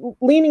 and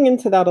leaning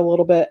into that a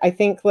little bit, I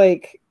think,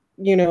 like,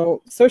 you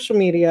know, social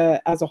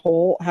media as a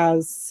whole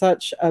has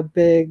such a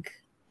big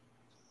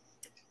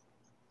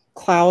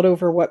cloud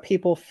over what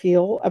people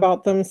feel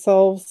about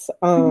themselves.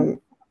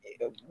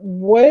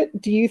 What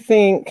do you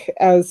think,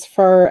 as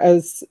far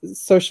as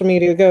social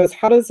media goes,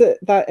 how does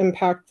that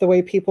impact the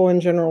way people in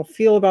general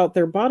feel about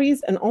their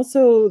bodies, and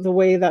also the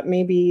way that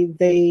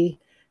maybe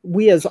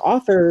we as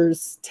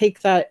authors take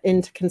that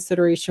into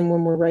consideration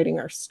when we're writing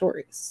our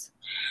stories?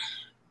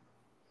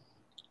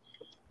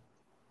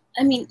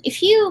 I mean,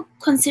 if you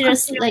consider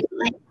like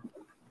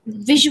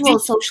visual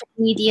social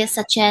media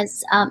such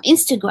as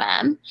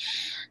Instagram,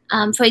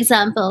 for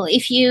example,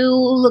 if you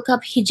look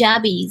up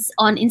hijabis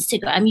on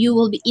Instagram, you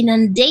will be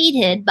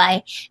inundated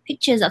by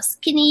pictures of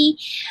skinny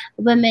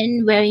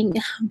women wearing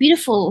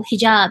beautiful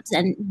hijabs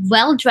and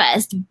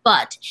well-dressed.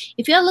 But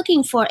if you're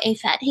looking for a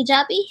fat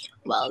hijabi,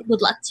 well,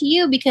 good luck to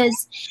you,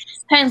 because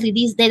apparently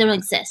they don't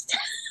exist.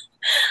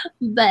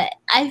 But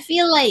I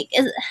feel like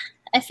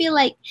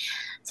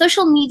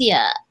social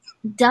media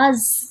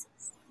does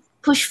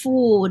push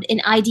forward an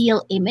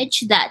ideal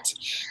image that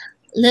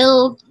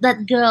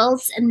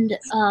girls and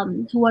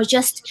who are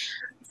just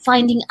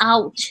finding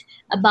out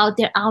about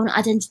their own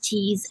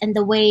identities and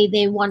the way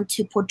they want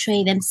to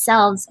portray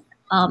themselves,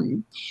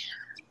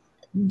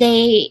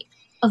 they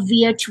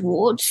veer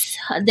towards,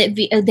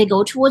 they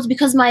go towards.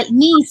 Because my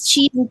niece,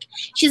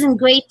 she's in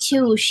grade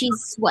 2,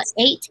 she's what,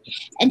 8,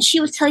 and she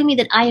was telling me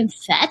that I am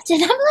fat,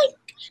 and I'm like,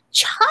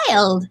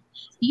 child,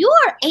 you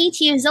are 8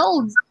 years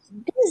old.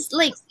 This is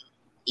like,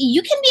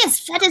 you can be as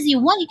fat as you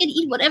want, you can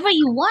eat whatever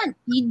you want,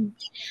 you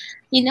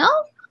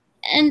know.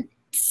 And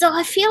so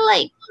I feel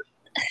like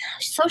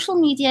social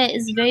media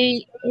is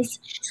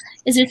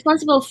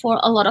responsible for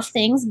a lot of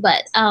things,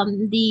 but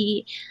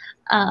the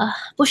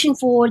pushing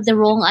forward the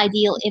wrong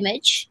ideal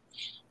image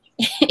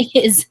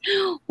is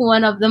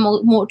one of the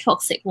more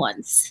toxic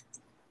ones.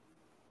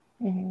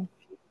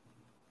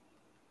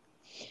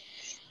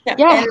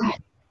 Yeah.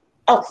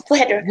 Oh, go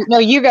ahead, Erica. No,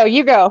 you go.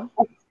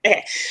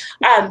 Okay.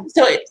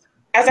 So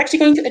I was actually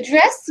going to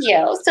address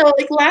you. So,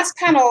 like, last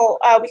panel,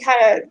 we had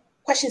a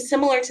question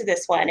similar to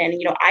this one, and,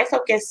 you know,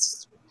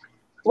 the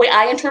way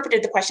I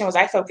interpreted the question was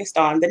I focused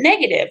on the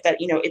negative,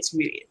 that, you know, it's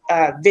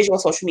visual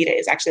social media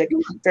is actually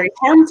very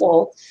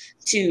harmful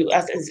to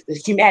us as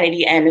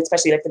humanity, and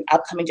especially like the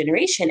upcoming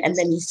generation. And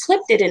then you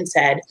flipped it and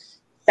said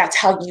that's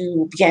how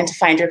you began to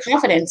find your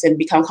confidence and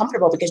become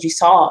comfortable, because you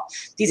saw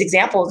these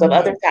examples of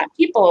other fat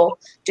people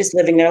just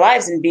living their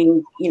lives and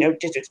being, you know,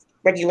 just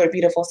regular,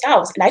 beautiful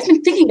selves. And I've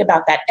been thinking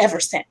about that ever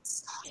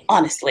since,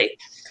 honestly,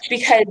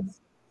 because,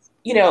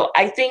 you know,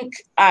 I think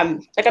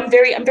like I'm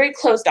very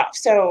closed off.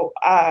 So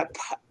I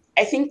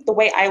think the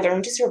way I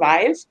learned to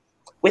survive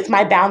with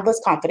my boundless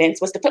confidence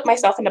was to put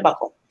myself in a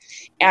bubble,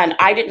 and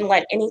I didn't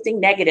let anything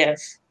negative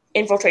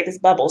infiltrate this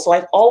bubble. So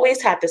I've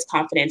always had this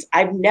confidence.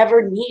 I've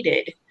never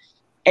needed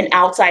an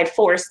outside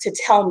force to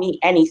tell me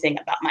anything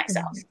about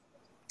myself,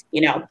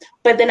 you know.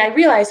 But then I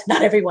realized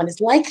not everyone is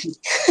like me.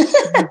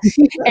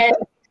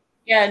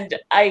 And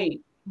I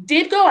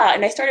did go out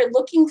and I started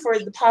looking for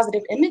the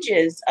positive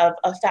images of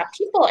fat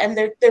people. And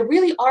there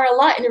really are a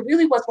lot. And it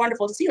really was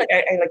wonderful to see. Like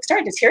I like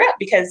started to tear up,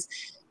 because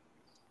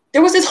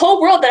there was this whole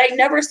world that I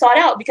never sought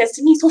out, because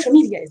to me, social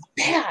media is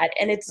bad.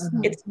 And it's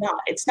not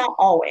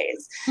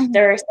always.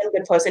 There are some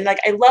good posts. And like,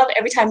 I love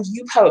every time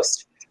you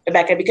post,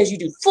 Rebecca, because you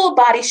do full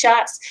body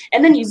shots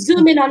and then you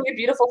zoom in on your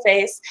beautiful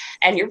face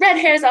and your red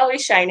hair is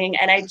always shining.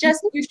 And you're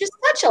just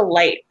such a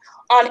light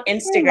on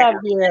Instagram. I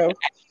love you.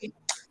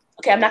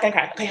 Okay, I'm not gonna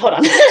cry. Okay, hold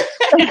on.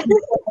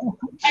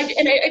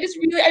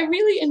 I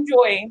really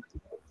enjoy,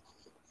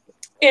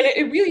 and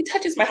it really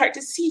touches my heart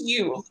to see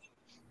you,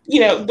 you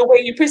know, the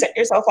way you present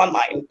yourself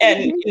online,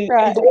 and the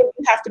way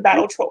you have to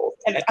battle trolls.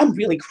 And I'm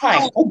really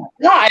crying. Oh my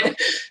God. And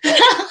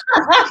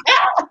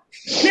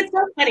it's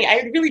so funny.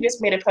 I really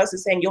just made a post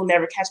saying, you'll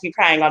never catch me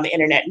crying on the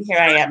internet. And here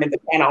I am in the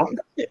panel,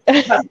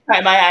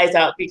 crying my eyes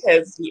out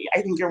because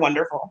I think you're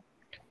wonderful.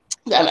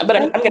 But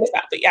I'm gonna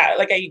stop. But yeah,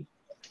 like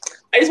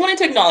I just wanted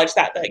to acknowledge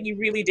that you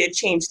really did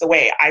change the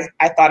way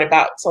I thought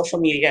about social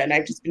media, and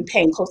I've just been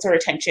paying closer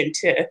attention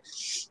to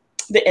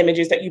the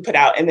images that you put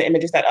out and the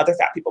images that other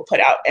fat people put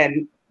out,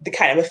 and the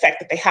kind of effect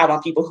that they have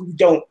on people who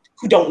don't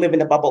live in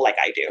the bubble like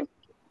I do.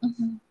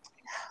 Mm-hmm.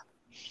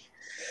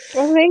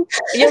 Well, thanks.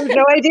 You have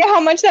no idea how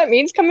much that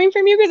means coming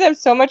from you, because I have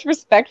so much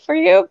respect for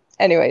you.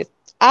 Anyways,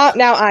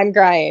 now I'm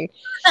crying.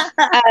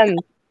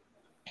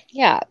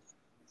 Yeah.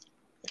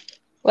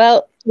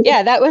 Well,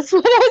 yeah, that was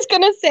what I was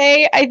gonna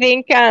say. I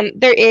think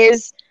there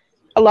is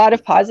a lot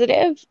of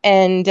positive,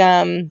 and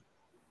there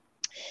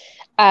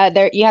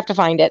you have to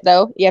find it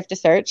though. You have to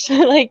search,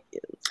 like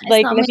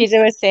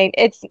Nafiza was saying.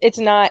 It's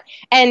not,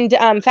 and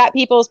fat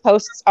people's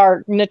posts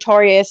are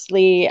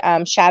notoriously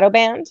shadow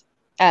banned.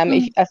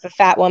 If a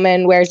fat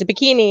woman wears a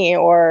bikini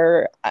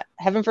or,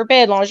 heaven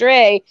forbid,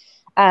 lingerie,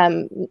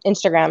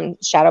 Instagram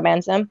shadow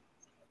bans them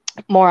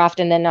more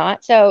often than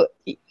not. So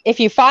if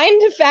you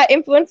find fat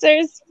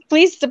influencers,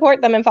 please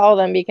support them and follow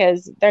them,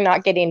 because they're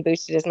not getting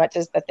boosted as much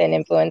as the thin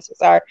influencers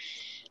are.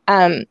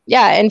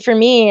 Yeah, and for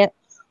me,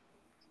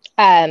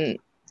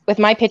 with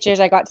my pictures,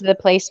 I got to the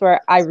place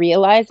where I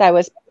realized I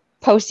was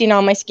posting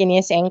all my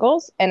skinniest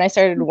angles, and I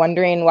started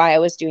wondering why I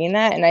was doing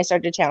that, and I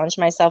started to challenge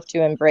myself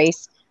to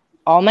embrace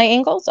all my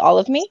angles, all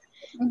of me,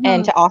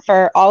 and to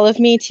offer all of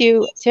me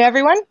to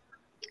everyone,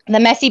 the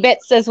messy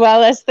bits as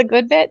well as the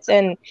good bits.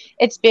 And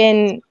it's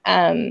been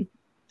a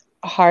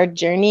hard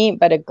journey,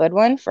 but a good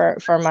one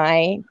for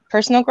my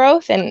personal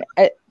growth. And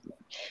it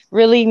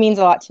really means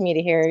a lot to me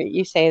to hear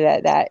you say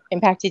that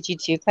impacted you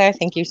too, Claire.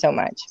 Thank you so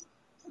much.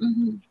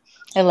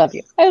 I love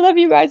you. I love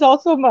you guys all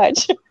so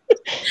much.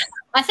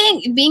 I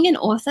think being an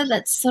author,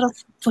 that sort of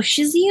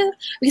pushes you,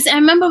 because I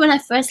remember when I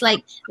first,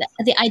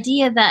 the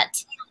idea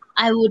that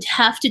I would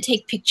have to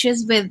take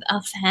pictures with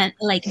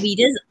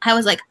readers, I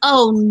was like,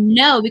 oh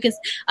no, because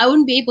I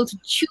wouldn't be able to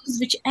choose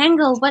which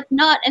angle, what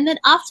not. And then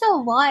after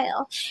a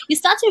while, you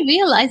start to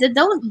realize that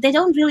they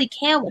don't really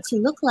care what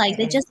you look like.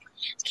 They just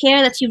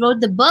care that you wrote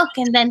the book.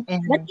 And then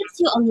that gives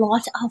you a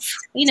lot of,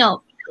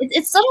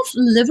 it's sort of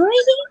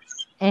liberating,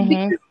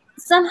 because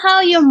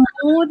somehow you're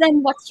more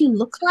than what you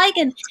look like.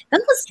 And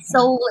that was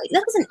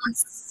an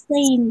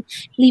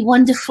insanely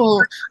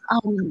wonderful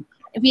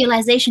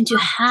realization to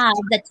have,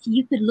 that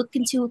you could look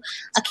into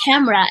a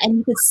camera and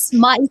you could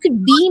smile, you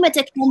could beam at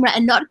a camera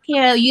and not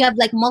care you have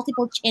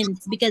multiple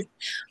chins, because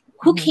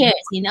who cares,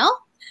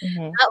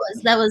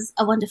 That was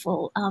a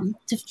wonderful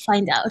to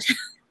find out.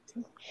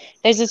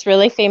 There's this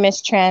really famous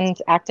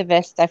trans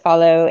activist I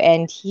follow,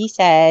 and he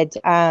said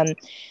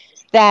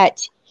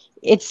that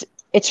it's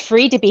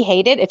free to be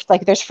hated. It's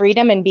like there's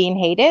freedom in being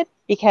hated,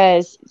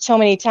 because so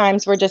many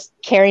times we're just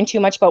caring too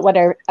much about what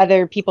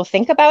other people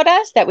think about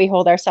us that we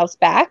hold ourselves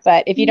back.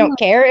 But if you don't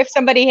care if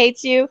somebody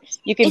hates you,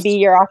 you can be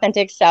your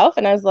authentic self.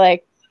 And I was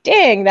like,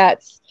 dang, I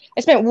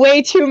spent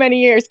way too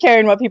many years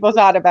caring what people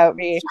thought about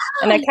me. Yeah.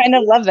 And I kind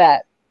of love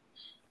that.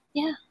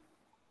 Yeah.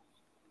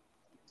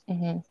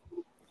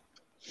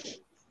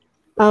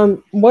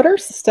 What are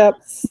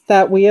steps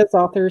that we as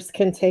authors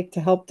can take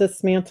to help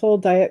dismantle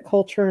diet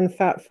culture and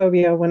fat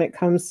phobia when it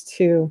comes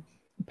to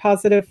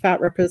positive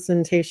fat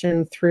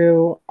representation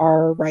through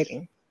our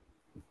writing?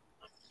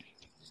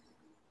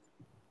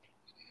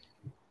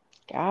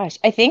 Gosh,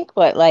 I think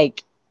what we're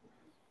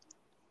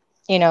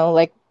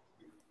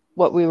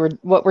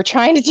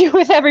trying to do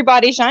with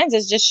Everybody Shines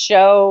is just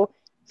show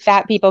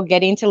fat people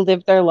getting to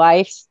live their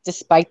lives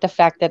despite the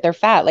fact that they're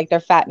fat. Like, their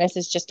fatness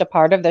is just a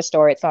part of the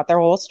story. It's not their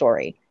whole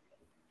story.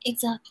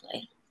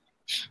 Exactly.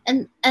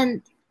 And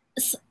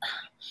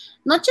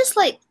not just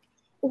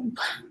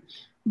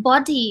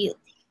body.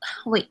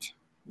 Wait,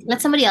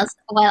 let somebody else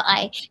while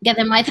I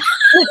gather my thoughts.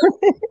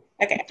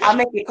 Okay, I'll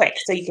make it quick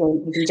so you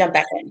can jump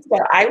back in. So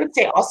I would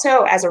say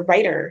also, as a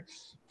writer,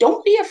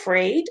 don't be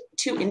afraid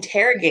to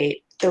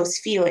interrogate those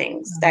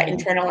feelings, that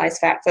internalized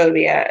fat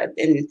phobia,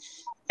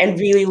 and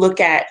really look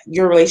at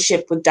your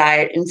relationship with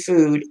diet and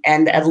food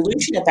and the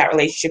evolution of that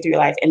relationship through your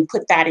life, and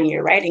put that in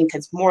your writing,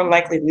 because more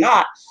likely than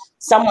not,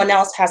 someone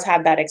else has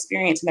had that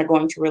experience and they're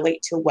going to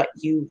relate to what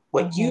you've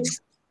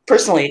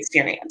personally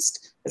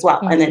experienced as well.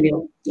 And then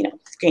you'll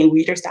gain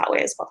readers that way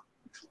as well.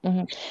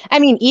 I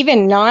mean,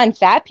 even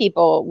non-fat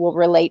people will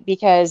relate,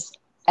 because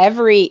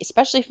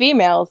especially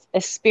females,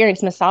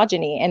 experience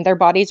misogyny, and their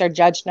bodies are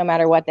judged no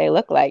matter what they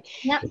look like.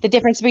 Yep. The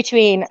difference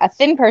between a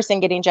thin person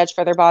getting judged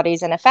for their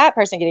bodies and a fat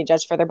person getting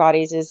judged for their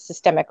bodies is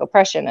systemic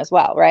oppression as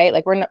well, right?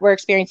 Like, we're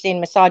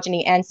experiencing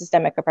misogyny and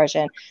systemic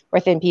oppression,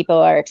 where thin people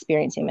are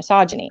experiencing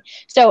misogyny.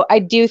 So I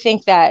do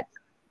think that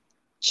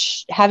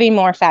having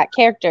more fat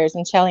characters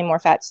and telling more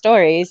fat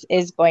stories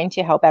is going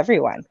to help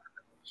everyone.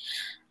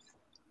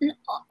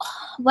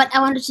 What I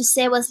wanted to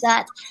say was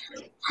that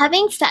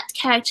having fat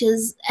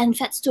characters and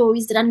fat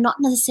stories that are not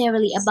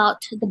necessarily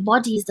about the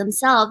bodies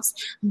themselves,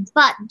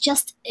 but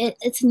just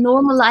it's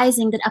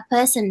normalizing that a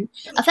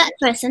fat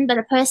person, but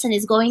a person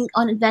is going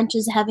on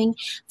adventures, having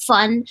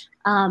fun,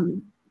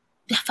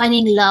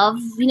 finding love,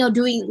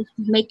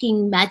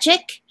 making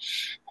magic.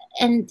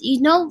 And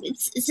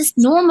it's just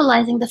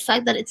normalizing the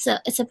fact that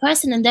it's a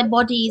person, and their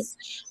bodies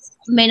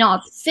may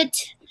not fit,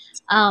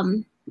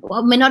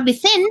 well, may not be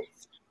thin,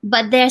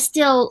 but they're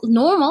still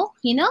normal,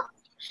 you know?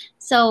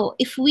 So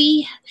if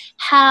we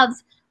have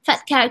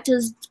fat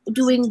characters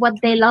doing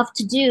what they love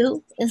to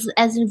do,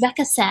 as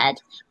Rebecca said,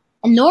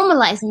 and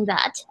normalizing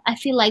that, I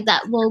feel like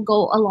that will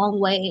go a long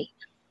way,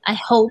 I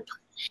hope,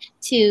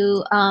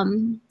 to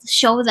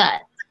show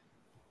that,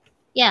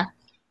 yeah,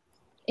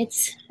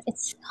 it's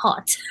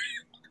hot.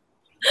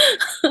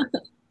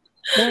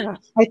 Yeah,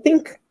 I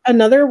think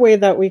another way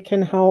that we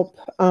can help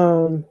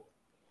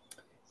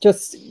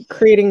just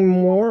creating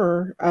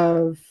more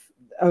of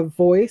a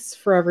voice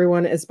for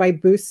everyone is by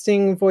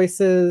boosting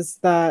voices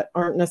that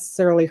aren't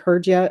necessarily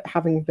heard yet,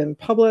 having been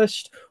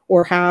published,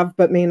 or have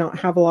but may not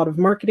have a lot of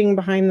marketing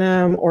behind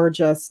them, or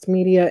just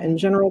media in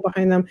general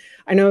behind them.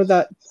 I know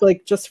that,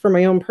 like, just for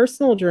my own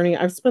personal journey,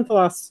 I've spent the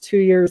last 2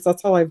 years,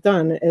 that's all I've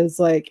done, is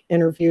like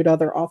interviewed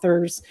other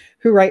authors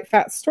who write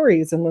fat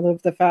stories and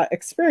live the fat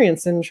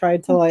experience, and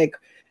tried to, like,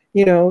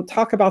 you know,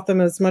 talk about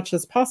them as much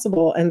as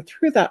possible. And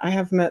through that, I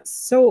have met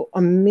so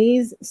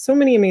many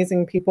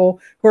amazing people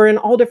who are in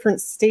all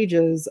different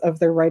stages of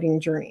their writing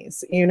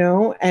journeys, you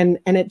know, and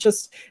it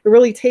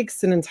really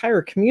takes an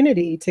entire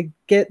community to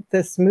get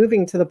this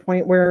moving to the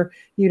point where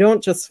you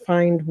don't just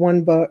find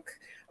one book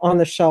on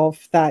the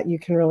shelf that you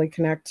can really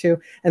connect to.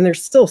 And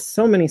there's still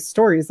so many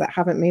stories that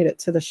haven't made it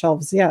to the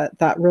shelves yet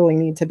that really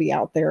need to be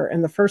out there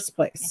in the first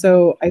place.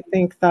 So I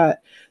think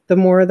that the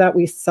more that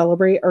we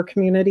celebrate our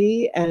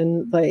community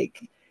and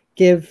like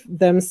give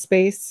them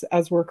space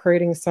as we're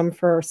creating some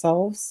for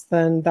ourselves,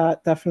 then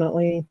that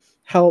definitely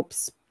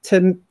helps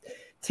to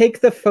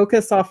take the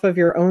focus off of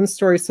your own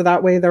story. So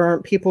that way there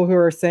aren't people who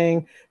are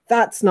saying,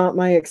 that's not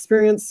my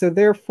experience, so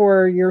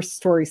therefore your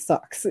story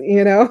sucks,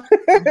 you know?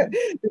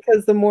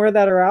 Because the more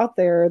that are out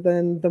there,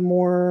 then the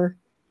more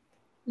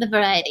the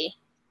variety.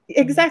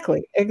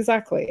 Exactly.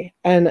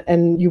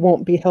 And you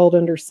won't be held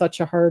under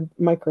such a hard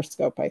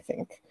microscope, I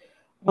think.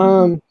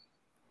 Do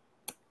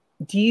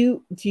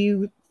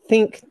you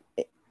think,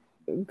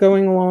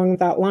 going along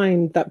that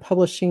line, that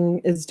publishing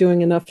is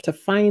doing enough to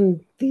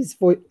find these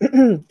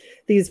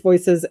these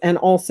voices and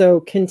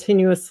also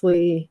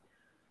continuously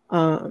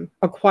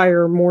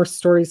acquire more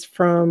stories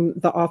from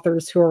the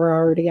authors who are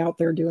already out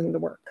there doing the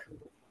work?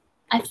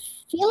 I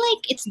feel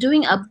like it's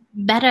doing a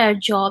better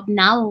job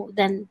now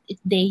than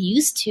they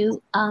used to.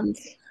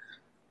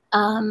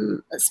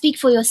 Speak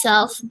for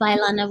Yourself by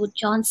Lana Wood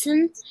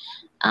Johnson.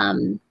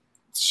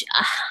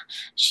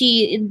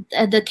 She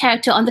the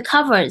character on the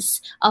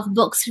covers of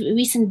books,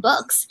 recent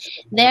books,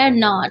 they're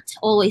not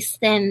always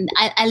thin.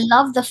 I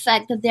love the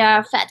fact that there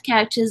are fat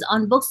characters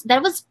on books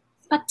that was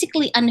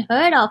practically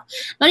unheard of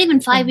not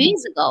even 5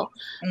 years ago.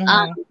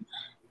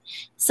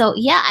 So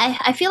yeah,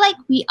 I feel like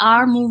we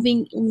are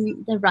moving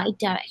in the right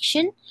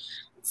direction.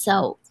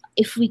 So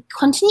if we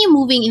continue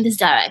moving in this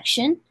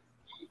direction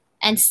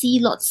and see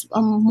lots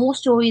more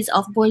stories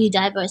of boldly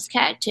diverse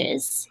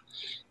characters,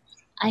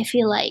 I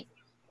feel like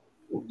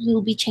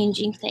we'll be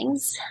changing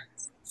things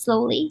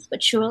slowly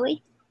but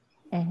surely.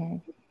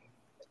 And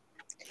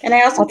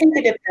I also think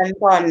it depends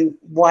on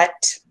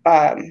what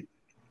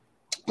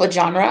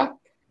genre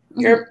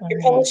you're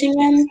publishing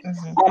in,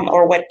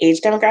 or what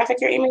age demographic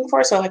you're aiming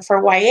for. So like for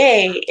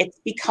YA, it's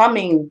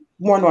becoming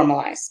more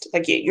normalized.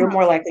 Like you're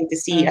more likely to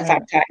see a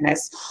fat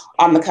protagonist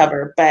on the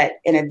cover. But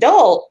in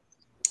adult,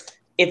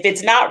 if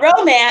it's not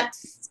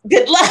romance,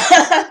 good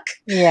luck.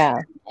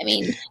 Yeah. I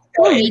mean,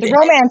 the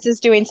romance is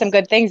doing some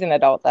good things in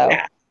adult, though.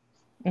 Yeah.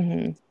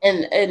 And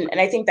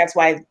I think that's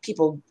why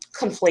people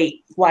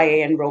conflate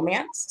YA and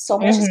romance so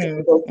much, is because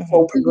they're both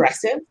so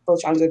progressive.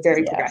 Both genres are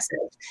very progressive.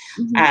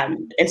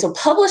 And so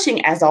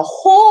publishing as a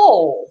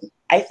whole,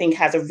 I think,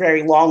 has a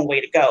very long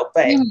way to go.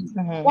 But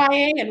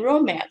YA and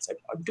romance are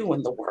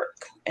doing the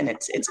work, and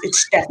it's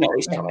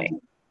definitely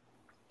showing.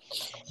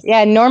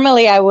 Yeah,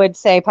 normally I would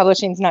say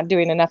publishing's not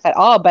doing enough at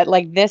all, but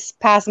like this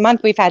past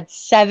month, we've had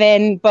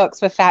 7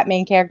 books with fat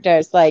main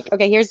characters. Like,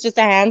 okay, here's just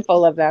a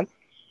handful of them.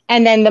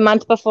 And then the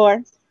month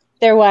before,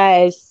 there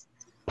was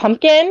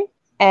Pumpkin,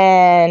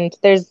 and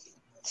there's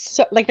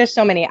so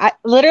many. I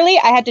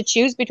had to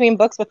choose between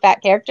books with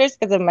fat characters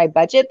because of my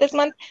budget this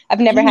month. I've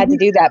never had to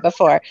do that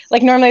before.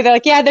 Like normally they're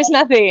like, yeah, there's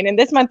nothing. And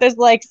this month there's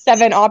like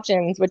 7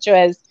 options, which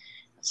was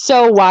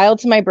so wild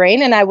to my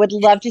brain. And I would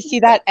love to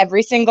see that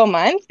every single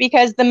month,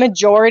 because the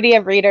majority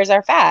of readers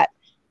are fat.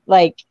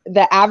 Like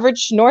the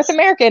average North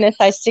American is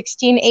size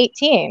 16,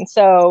 18.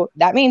 So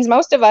that means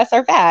most of us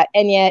are fat,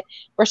 and yet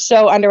we're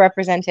so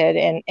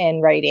underrepresented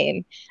in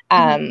writing.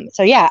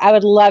 So yeah, I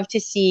would love to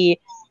see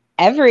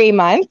every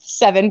month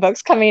 7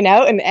 books coming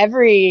out in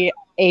every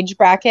age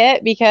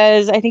bracket,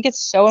 because I think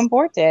it's so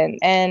important,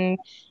 and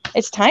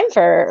it's time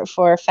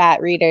for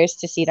fat readers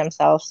to see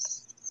themselves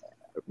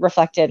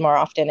reflected more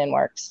often in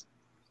works.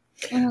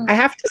 I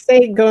have to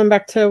say, going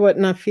back to what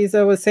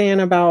Nafiza was saying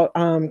about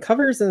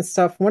covers and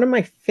stuff, one of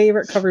my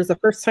favorite covers, the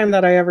first time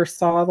that I ever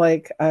saw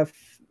like a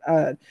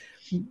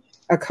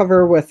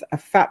cover with a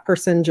fat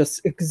person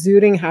just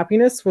exuding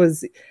happiness,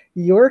 was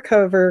your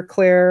cover,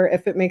 Claire,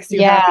 If It Makes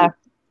You Happy.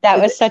 That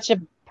was such a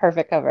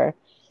perfect cover.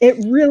 It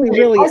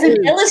really wasn't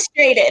is.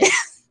 illustrated.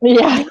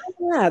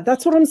 Yeah,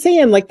 that's what I'm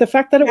saying. Like the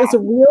fact that it was a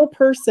real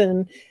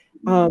person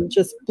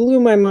just blew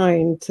my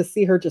mind to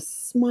see her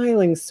just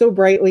smiling so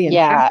brightly and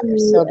happy.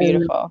 So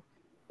beautiful.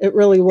 It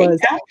really was.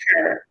 They found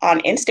her on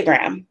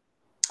Instagram.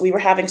 We were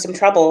having some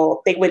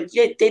trouble. They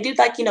do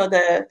like, you know,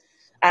 the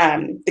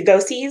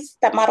go-sees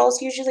that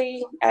models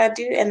usually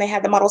do, and they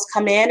had the models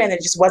come in and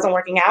it just wasn't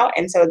working out.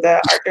 And so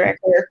the art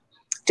director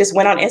just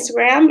went on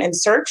Instagram and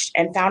searched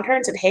and found her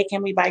and said, hey,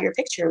 can we buy your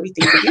picture? We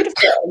think you're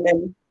beautiful. And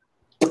then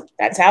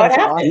that's how it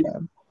happened.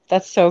 Awesome.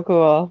 That's so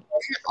cool.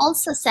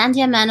 Also,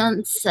 Sandia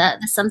Manon's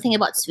There's Something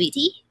About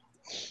Sweetie.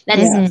 That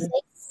is a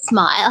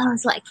smile. I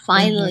was like,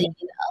 finally,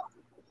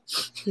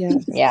 you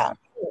know. Yeah.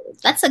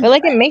 That's a but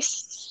like it makes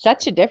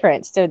such a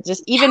difference to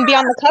just even be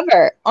on the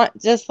cover.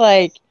 Just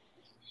like,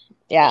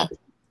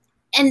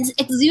 and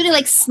exuding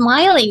like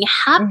smiling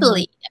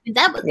happily. I mean,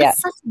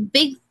 that's such a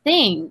big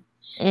thing.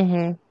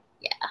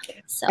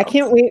 So I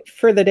can't wait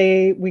for the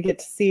day we get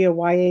to see a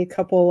YA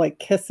couple like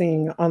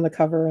kissing on the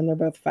cover and they're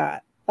both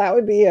fat. That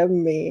would be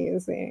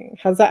amazing.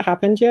 Has that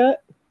happened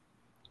yet?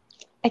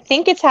 I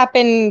think it's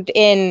happened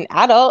in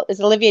adult. Is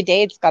Olivia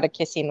Dade's got a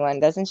kissing one,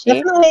 doesn't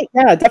she?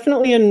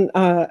 Definitely in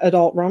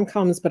adult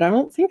rom-coms, but I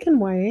don't think in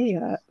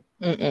YA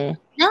yet.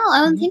 No, I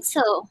don't think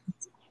so.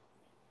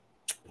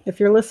 If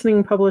you're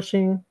listening,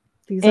 publishing,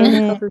 these are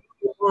the covers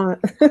you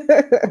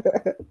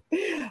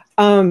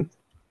want.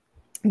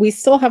 We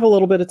still have a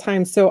little bit of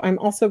time, so I'm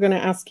also going to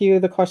ask you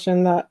the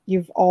question that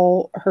you've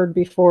all heard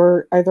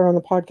before, either on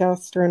the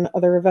podcast or in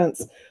other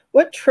events.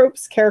 What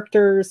tropes,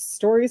 characters,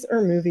 stories,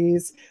 or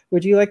movies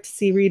would you like to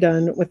see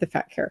redone with the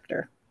fat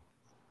character?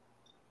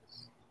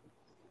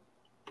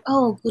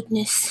 Oh,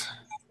 goodness.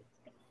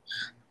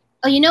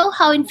 Oh, you know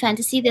how in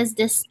fantasy there's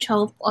this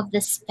trope of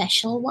the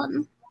special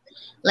one?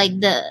 Like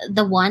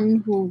the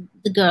one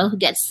the girl who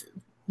gets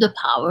the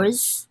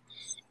powers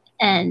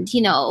and,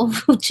 you know,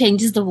 who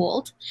changes the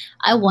world.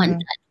 I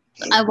want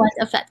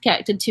a fat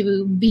character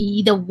to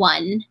be the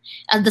one,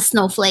 the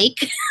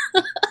snowflake,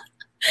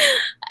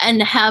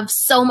 and have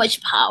so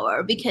much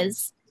power,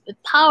 because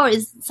power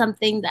is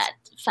something that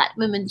fat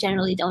women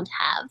generally don't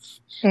have.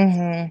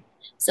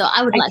 So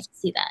I would like to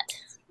see that.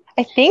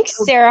 I think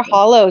Sarah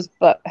Hollowell's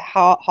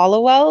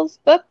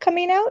book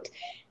coming out,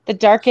 The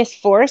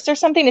Darkest Forest or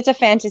something. It's a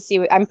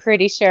fantasy. I'm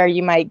pretty sure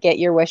you might get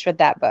your wish with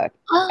that book.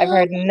 I've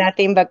heard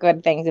nothing but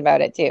good things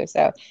about it too.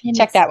 So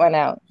check that one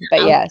out.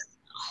 But yes.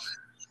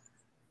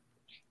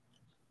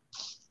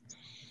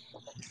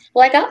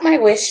 Well, I got my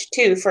wish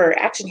too for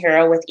action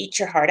hero with Eat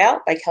Your Heart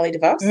Out by Kelly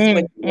DeVos,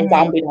 which is a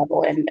zombie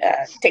novel and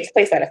takes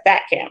place at a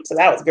fat camp. So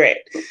that was great.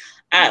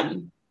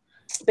 But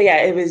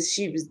yeah, it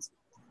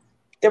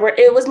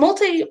was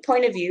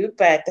multi-point of view,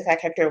 but the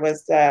fat character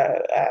was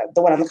the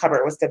one on the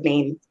cover was the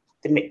main,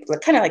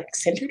 kind of like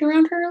centered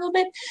around her a little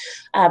bit.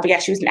 But yeah,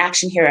 she was an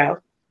action hero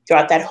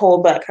throughout that whole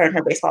book, her and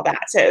her baseball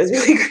bat. So it was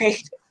really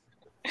great.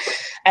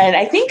 And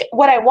I think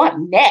what I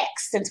want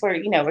next, since we're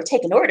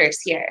taking orders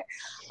here,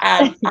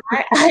 I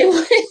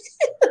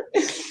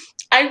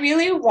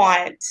really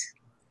want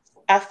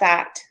a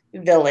fat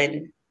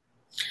villain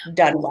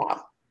done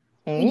well.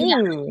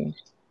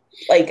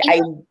 Like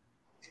I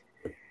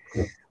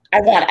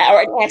want,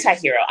 or an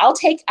anti-hero. I'll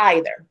take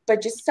either,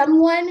 but just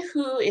someone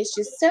who is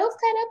just so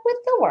fed up with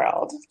the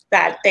world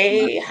that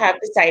they have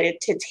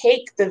decided to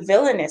take the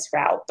villainous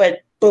route,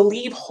 but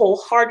believe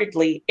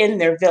wholeheartedly in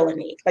their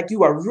villainy. Like,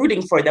 you are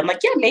rooting for them.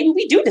 Like, yeah, maybe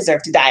we do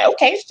deserve to die.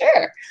 Okay,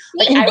 sure.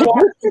 Like, I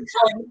want to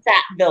tell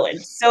that villain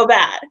so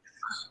bad.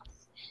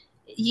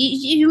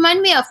 You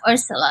remind me of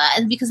Ursula,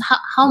 because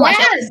how much?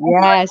 Yes.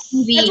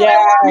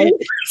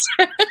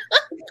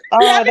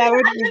 Oh, that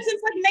would be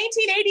since like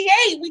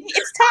 1988.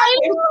 It's time.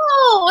 I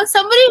know.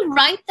 Somebody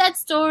write that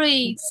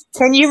story.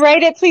 Can you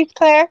write it, please,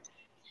 Claire?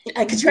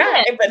 I could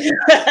try, but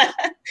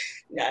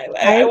no,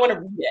 I want to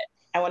read it.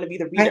 I want to be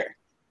the reader.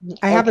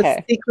 I have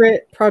a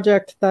secret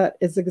project that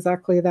is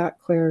exactly that,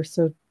 Claire.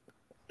 So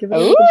give it.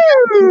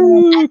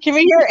 Ooh, can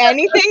we hear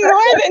anything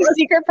more than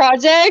secret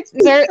project?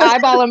 Is there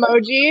eyeball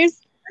emojis?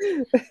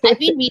 I've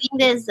been reading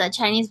these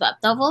Chinese web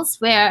novels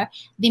where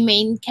the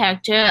main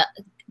character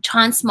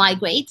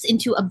transmigrates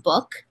into a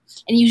book,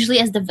 and usually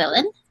as the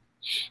villain.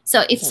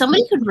 So if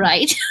somebody could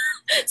write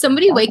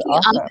somebody waking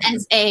up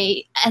as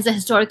a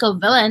historical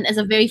villain, as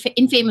a very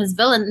infamous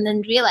villain, and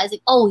then realizing,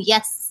 oh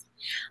yes,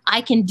 I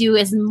can do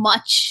as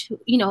much,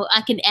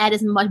 I can add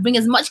as much, bring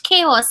as much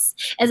chaos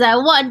as I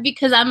want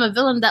because I'm a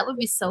villain, that would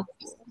be so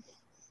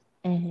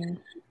cool.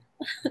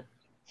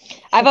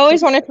 I've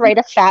always wanted to write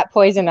a fat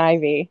Poison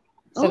Ivy.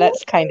 So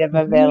that's kind of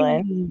a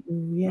villain.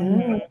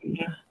 Yeah.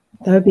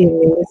 That would be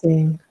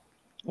amazing.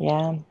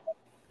 Yeah.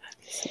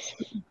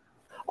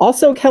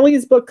 Also,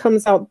 Kelly's book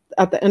comes out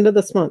at the end of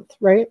this month,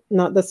 right?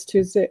 Not this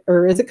Tuesday,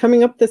 or is it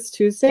coming up this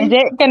Tuesday? Is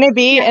it going to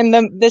be? And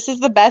this is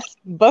the best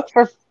book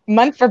for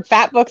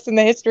fat books in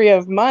the history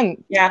of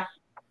months. Yeah.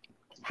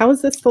 How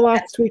is this the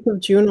last week of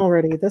June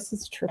already? This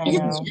is tricky.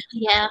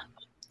 Yeah.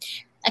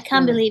 I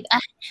can't believe I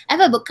have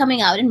a book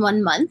coming out in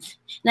 1 month,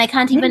 and I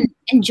can't even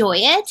enjoy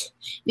it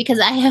because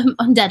I am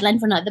on deadline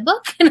for another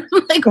book. And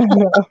I'm like,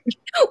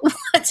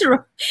 what's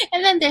wrong?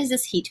 And then there's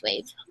this heat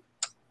wave.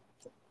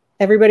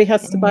 Everybody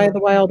has to buy the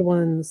wild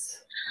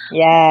ones.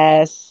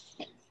 Yes.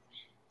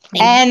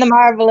 And the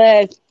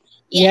marvelous.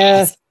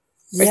 Yes.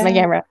 Where's my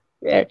camera?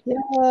 Yes.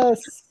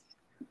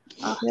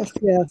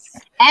 Yes.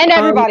 And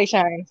everybody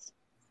shines.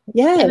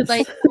 Yes.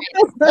 Everybody shines.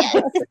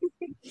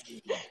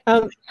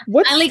 Yes.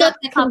 What I only got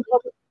the copy.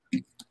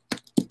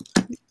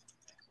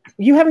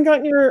 You haven't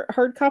gotten your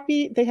hard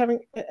copy?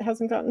 It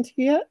hasn't gotten to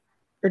you yet?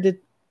 Or did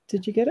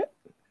you get it?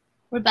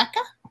 Rebecca?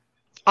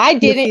 I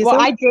didn't. Nafiza?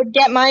 Well, I did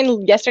get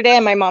mine yesterday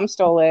and my mom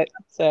stole it.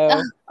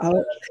 So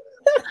Oh.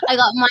 I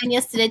got mine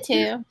yesterday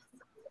too.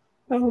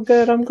 Oh,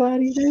 good. I'm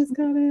glad you guys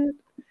got it.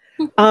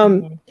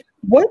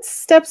 What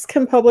steps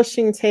can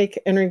publishing take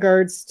in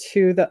regards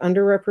to the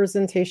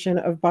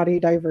underrepresentation of body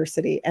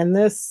diversity? And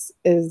this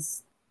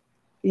is,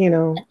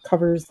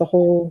 covers the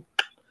whole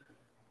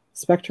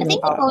spectrum. I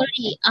think I've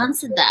already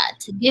answered that.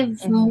 To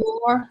give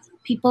more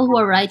people who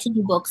are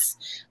writing books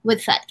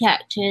with fat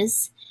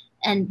characters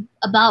and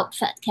about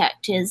fat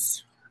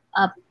characters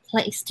a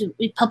place to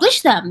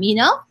republish them,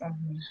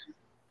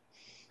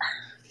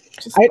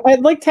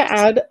 I'd like to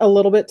add a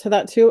little bit to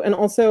that too, and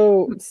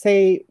also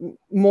say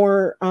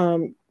more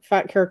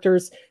fat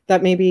characters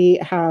that maybe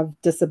have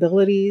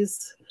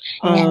disabilities.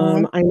 I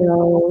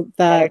know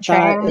that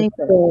is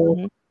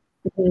so,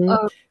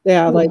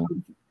 like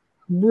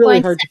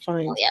really hard to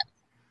find.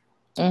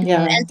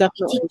 Yeah,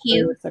 definitely.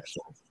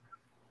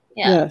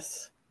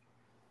 Yes.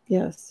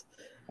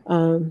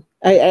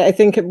 I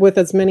think with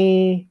as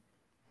many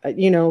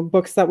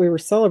books that we were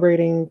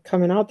celebrating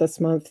coming out this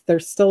month, there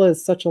still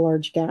is such a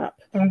large gap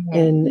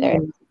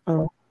in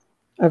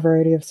a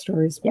variety of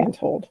stories being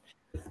told.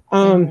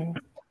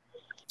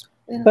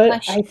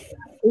 But I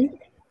think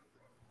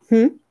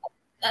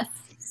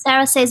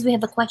Sarah says we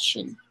have a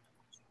question.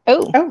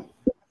 Oh,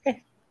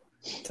 okay.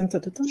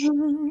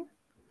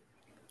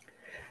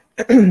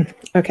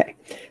 Okay.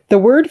 The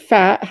word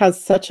fat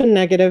has such a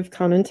negative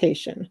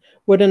connotation.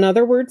 Would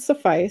another word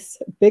suffice?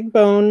 Big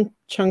bone,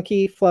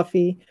 chunky,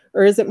 fluffy,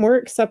 or is it more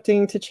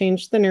accepting to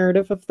change the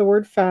narrative of the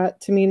word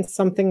fat to mean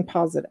something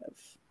positive?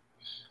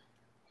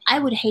 I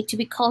would hate to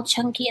be called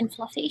chunky and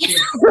fluffy.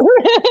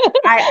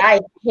 I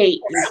hate.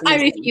 I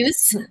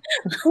refuse.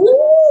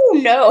 Ooh,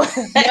 no.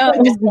 No.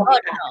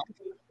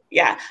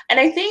 Yeah, and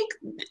I think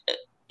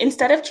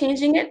instead of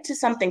changing it to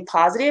something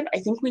positive, I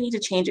think we need to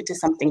change it to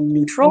something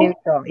neutral.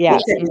 Yeah.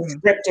 It's a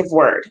descriptive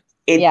word.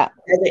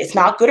 It's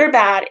not good or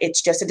bad.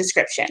 It's just a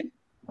description.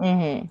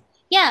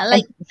 Yeah,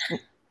 like.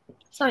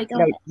 Sorry, go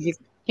ahead.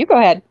 You go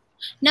ahead.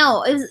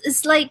 No,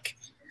 it's like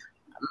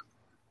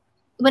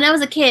when I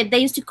was a kid, they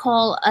used to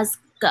call us.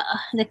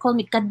 They call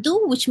me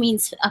kaddu, which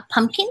means a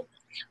pumpkin,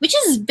 which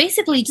is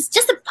basically just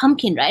a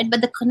pumpkin, right? But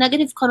the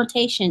negative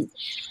connotation.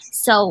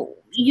 So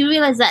you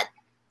realize that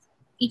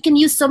you can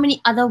use so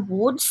many other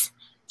words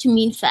to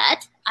mean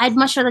fat. I'd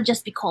much rather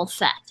just be called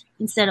fat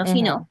instead of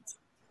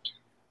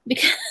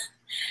because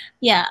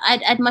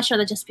I'd much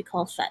rather just be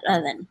called fat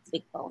rather than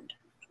big boned.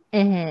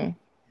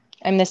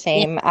 I'm the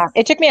same.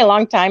 It took me a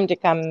long time to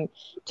come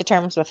to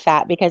terms with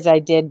fat because I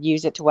did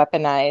use it to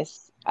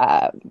weaponize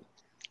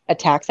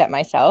attacks at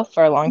myself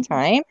for a long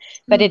time.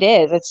 But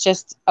it's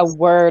just a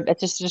word. It's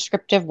just a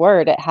descriptive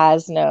word.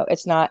 There's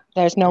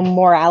no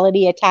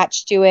morality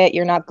attached to it.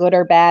 You're not good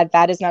or bad.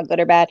 Fat is not good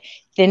or bad.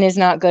 Thin is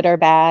not good or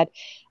bad.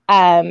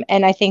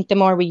 And I think the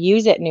more we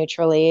use it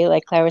neutrally,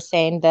 like Claire was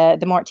saying, the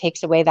more it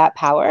takes away that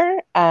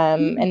power.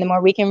 And the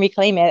more we can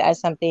reclaim it as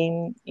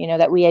something,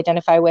 that we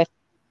identify with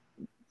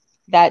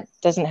that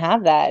doesn't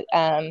have that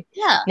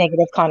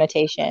negative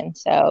connotation.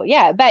 So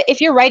but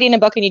if you're writing a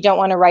book and you don't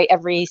want to write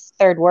every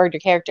third word your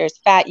character is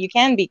fat, you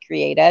can be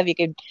creative. You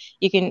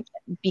can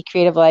be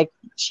creative, like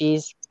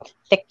she's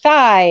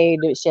thick-thighed,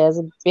 she has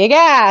a big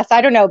ass,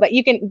 I don't know, but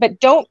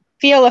don't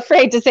feel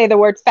afraid to say the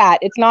word fat.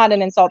 It's not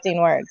an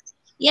insulting word.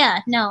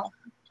 Yeah, no.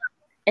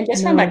 And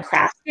just from a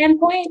craft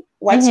standpoint,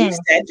 once you've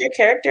said your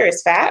character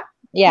is fat,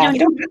 you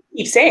don't have to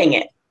keep saying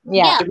it.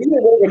 Yeah. You really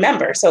will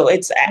remember. So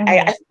it's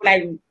when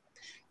I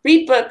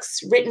read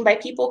books written by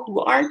people who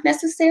aren't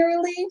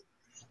necessarily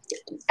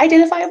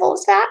identifiable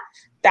as fat,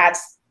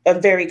 that's a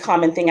very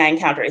common thing I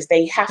encounter is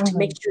they have to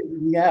make sure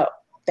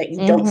that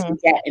you don't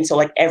forget. And so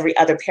like every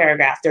other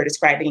paragraph, they're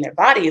describing their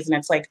bodies. And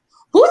it's like,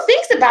 who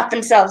thinks about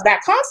themselves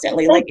that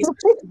constantly? Like, is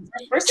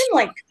this person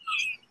like,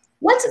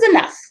 once is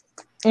enough?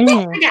 I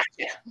got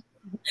you.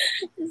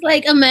 It's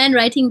like a man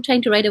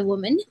trying to write a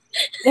woman.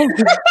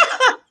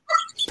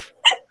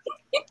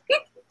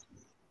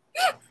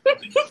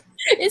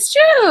 It's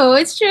true.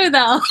 It's true,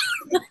 though.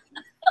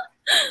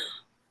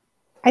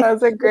 That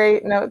was a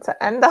great note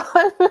to end on.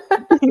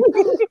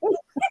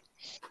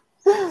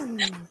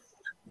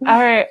 All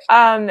right.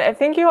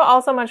 Thank you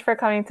all so much for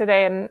coming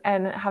today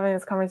and having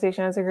this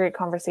conversation. It was a great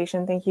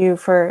conversation. Thank you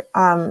for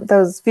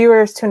those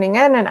viewers tuning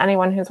in and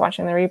anyone who's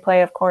watching the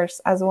replay, of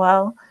course, as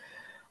well.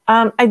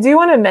 I do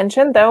want to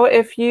mention, though,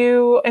 if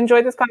you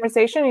enjoyed this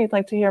conversation and you'd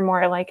like to hear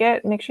more like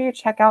it, make sure you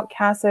check out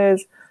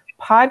Cass's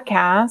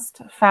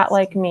podcast, Fat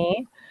Like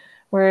Me,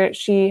 where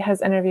she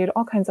has interviewed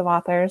all kinds of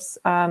authors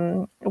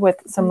with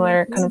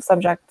similar kind of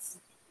subjects.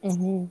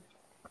 Mm-hmm.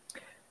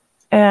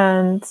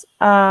 And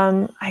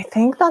I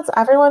think that's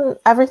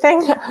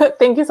everything.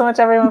 Thank you so much,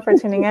 everyone, for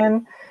tuning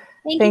in.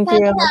 Thank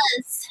you.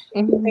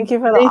 Thank you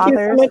for the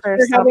authors for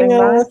stopping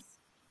by.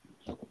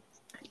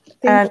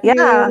 And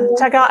yeah,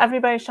 check out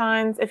Everybody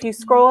Shines. If you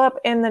scroll up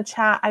in the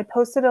chat, I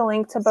posted a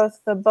link to both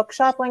the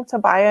bookshop link to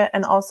buy it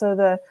and also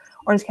the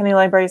Orange County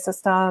Library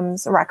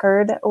System's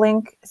record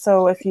link.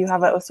 So if you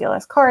have an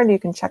OCLS card, you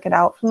can check it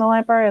out from the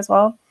library as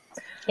well.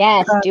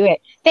 Yes, do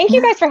it. Thank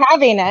you guys for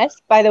having us,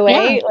 by the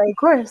way. Yeah, of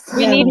course.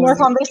 We need more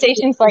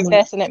conversations like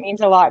this, and it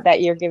means a lot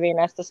that you're giving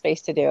us the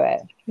space to do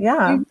it.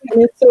 Yeah. And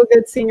it's so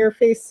good seeing your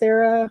face,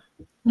 Sarah.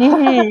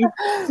 Mm-hmm.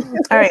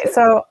 All right.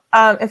 So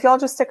if y'all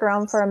just stick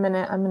around for a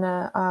minute, I'm going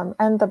to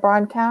end the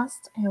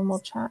broadcast and we'll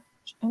chat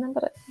in a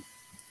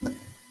bit.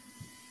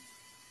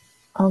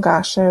 Oh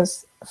gosh,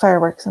 there's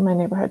fireworks in my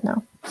neighborhood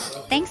now.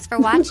 Thanks for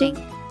watching.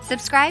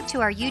 Subscribe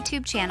to our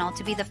YouTube channel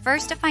to be the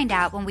first to find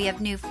out when we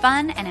have new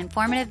fun and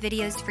informative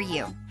videos for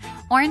you.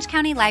 Orange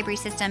County Library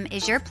System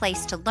is your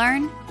place to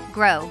learn,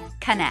 grow,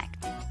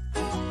 connect.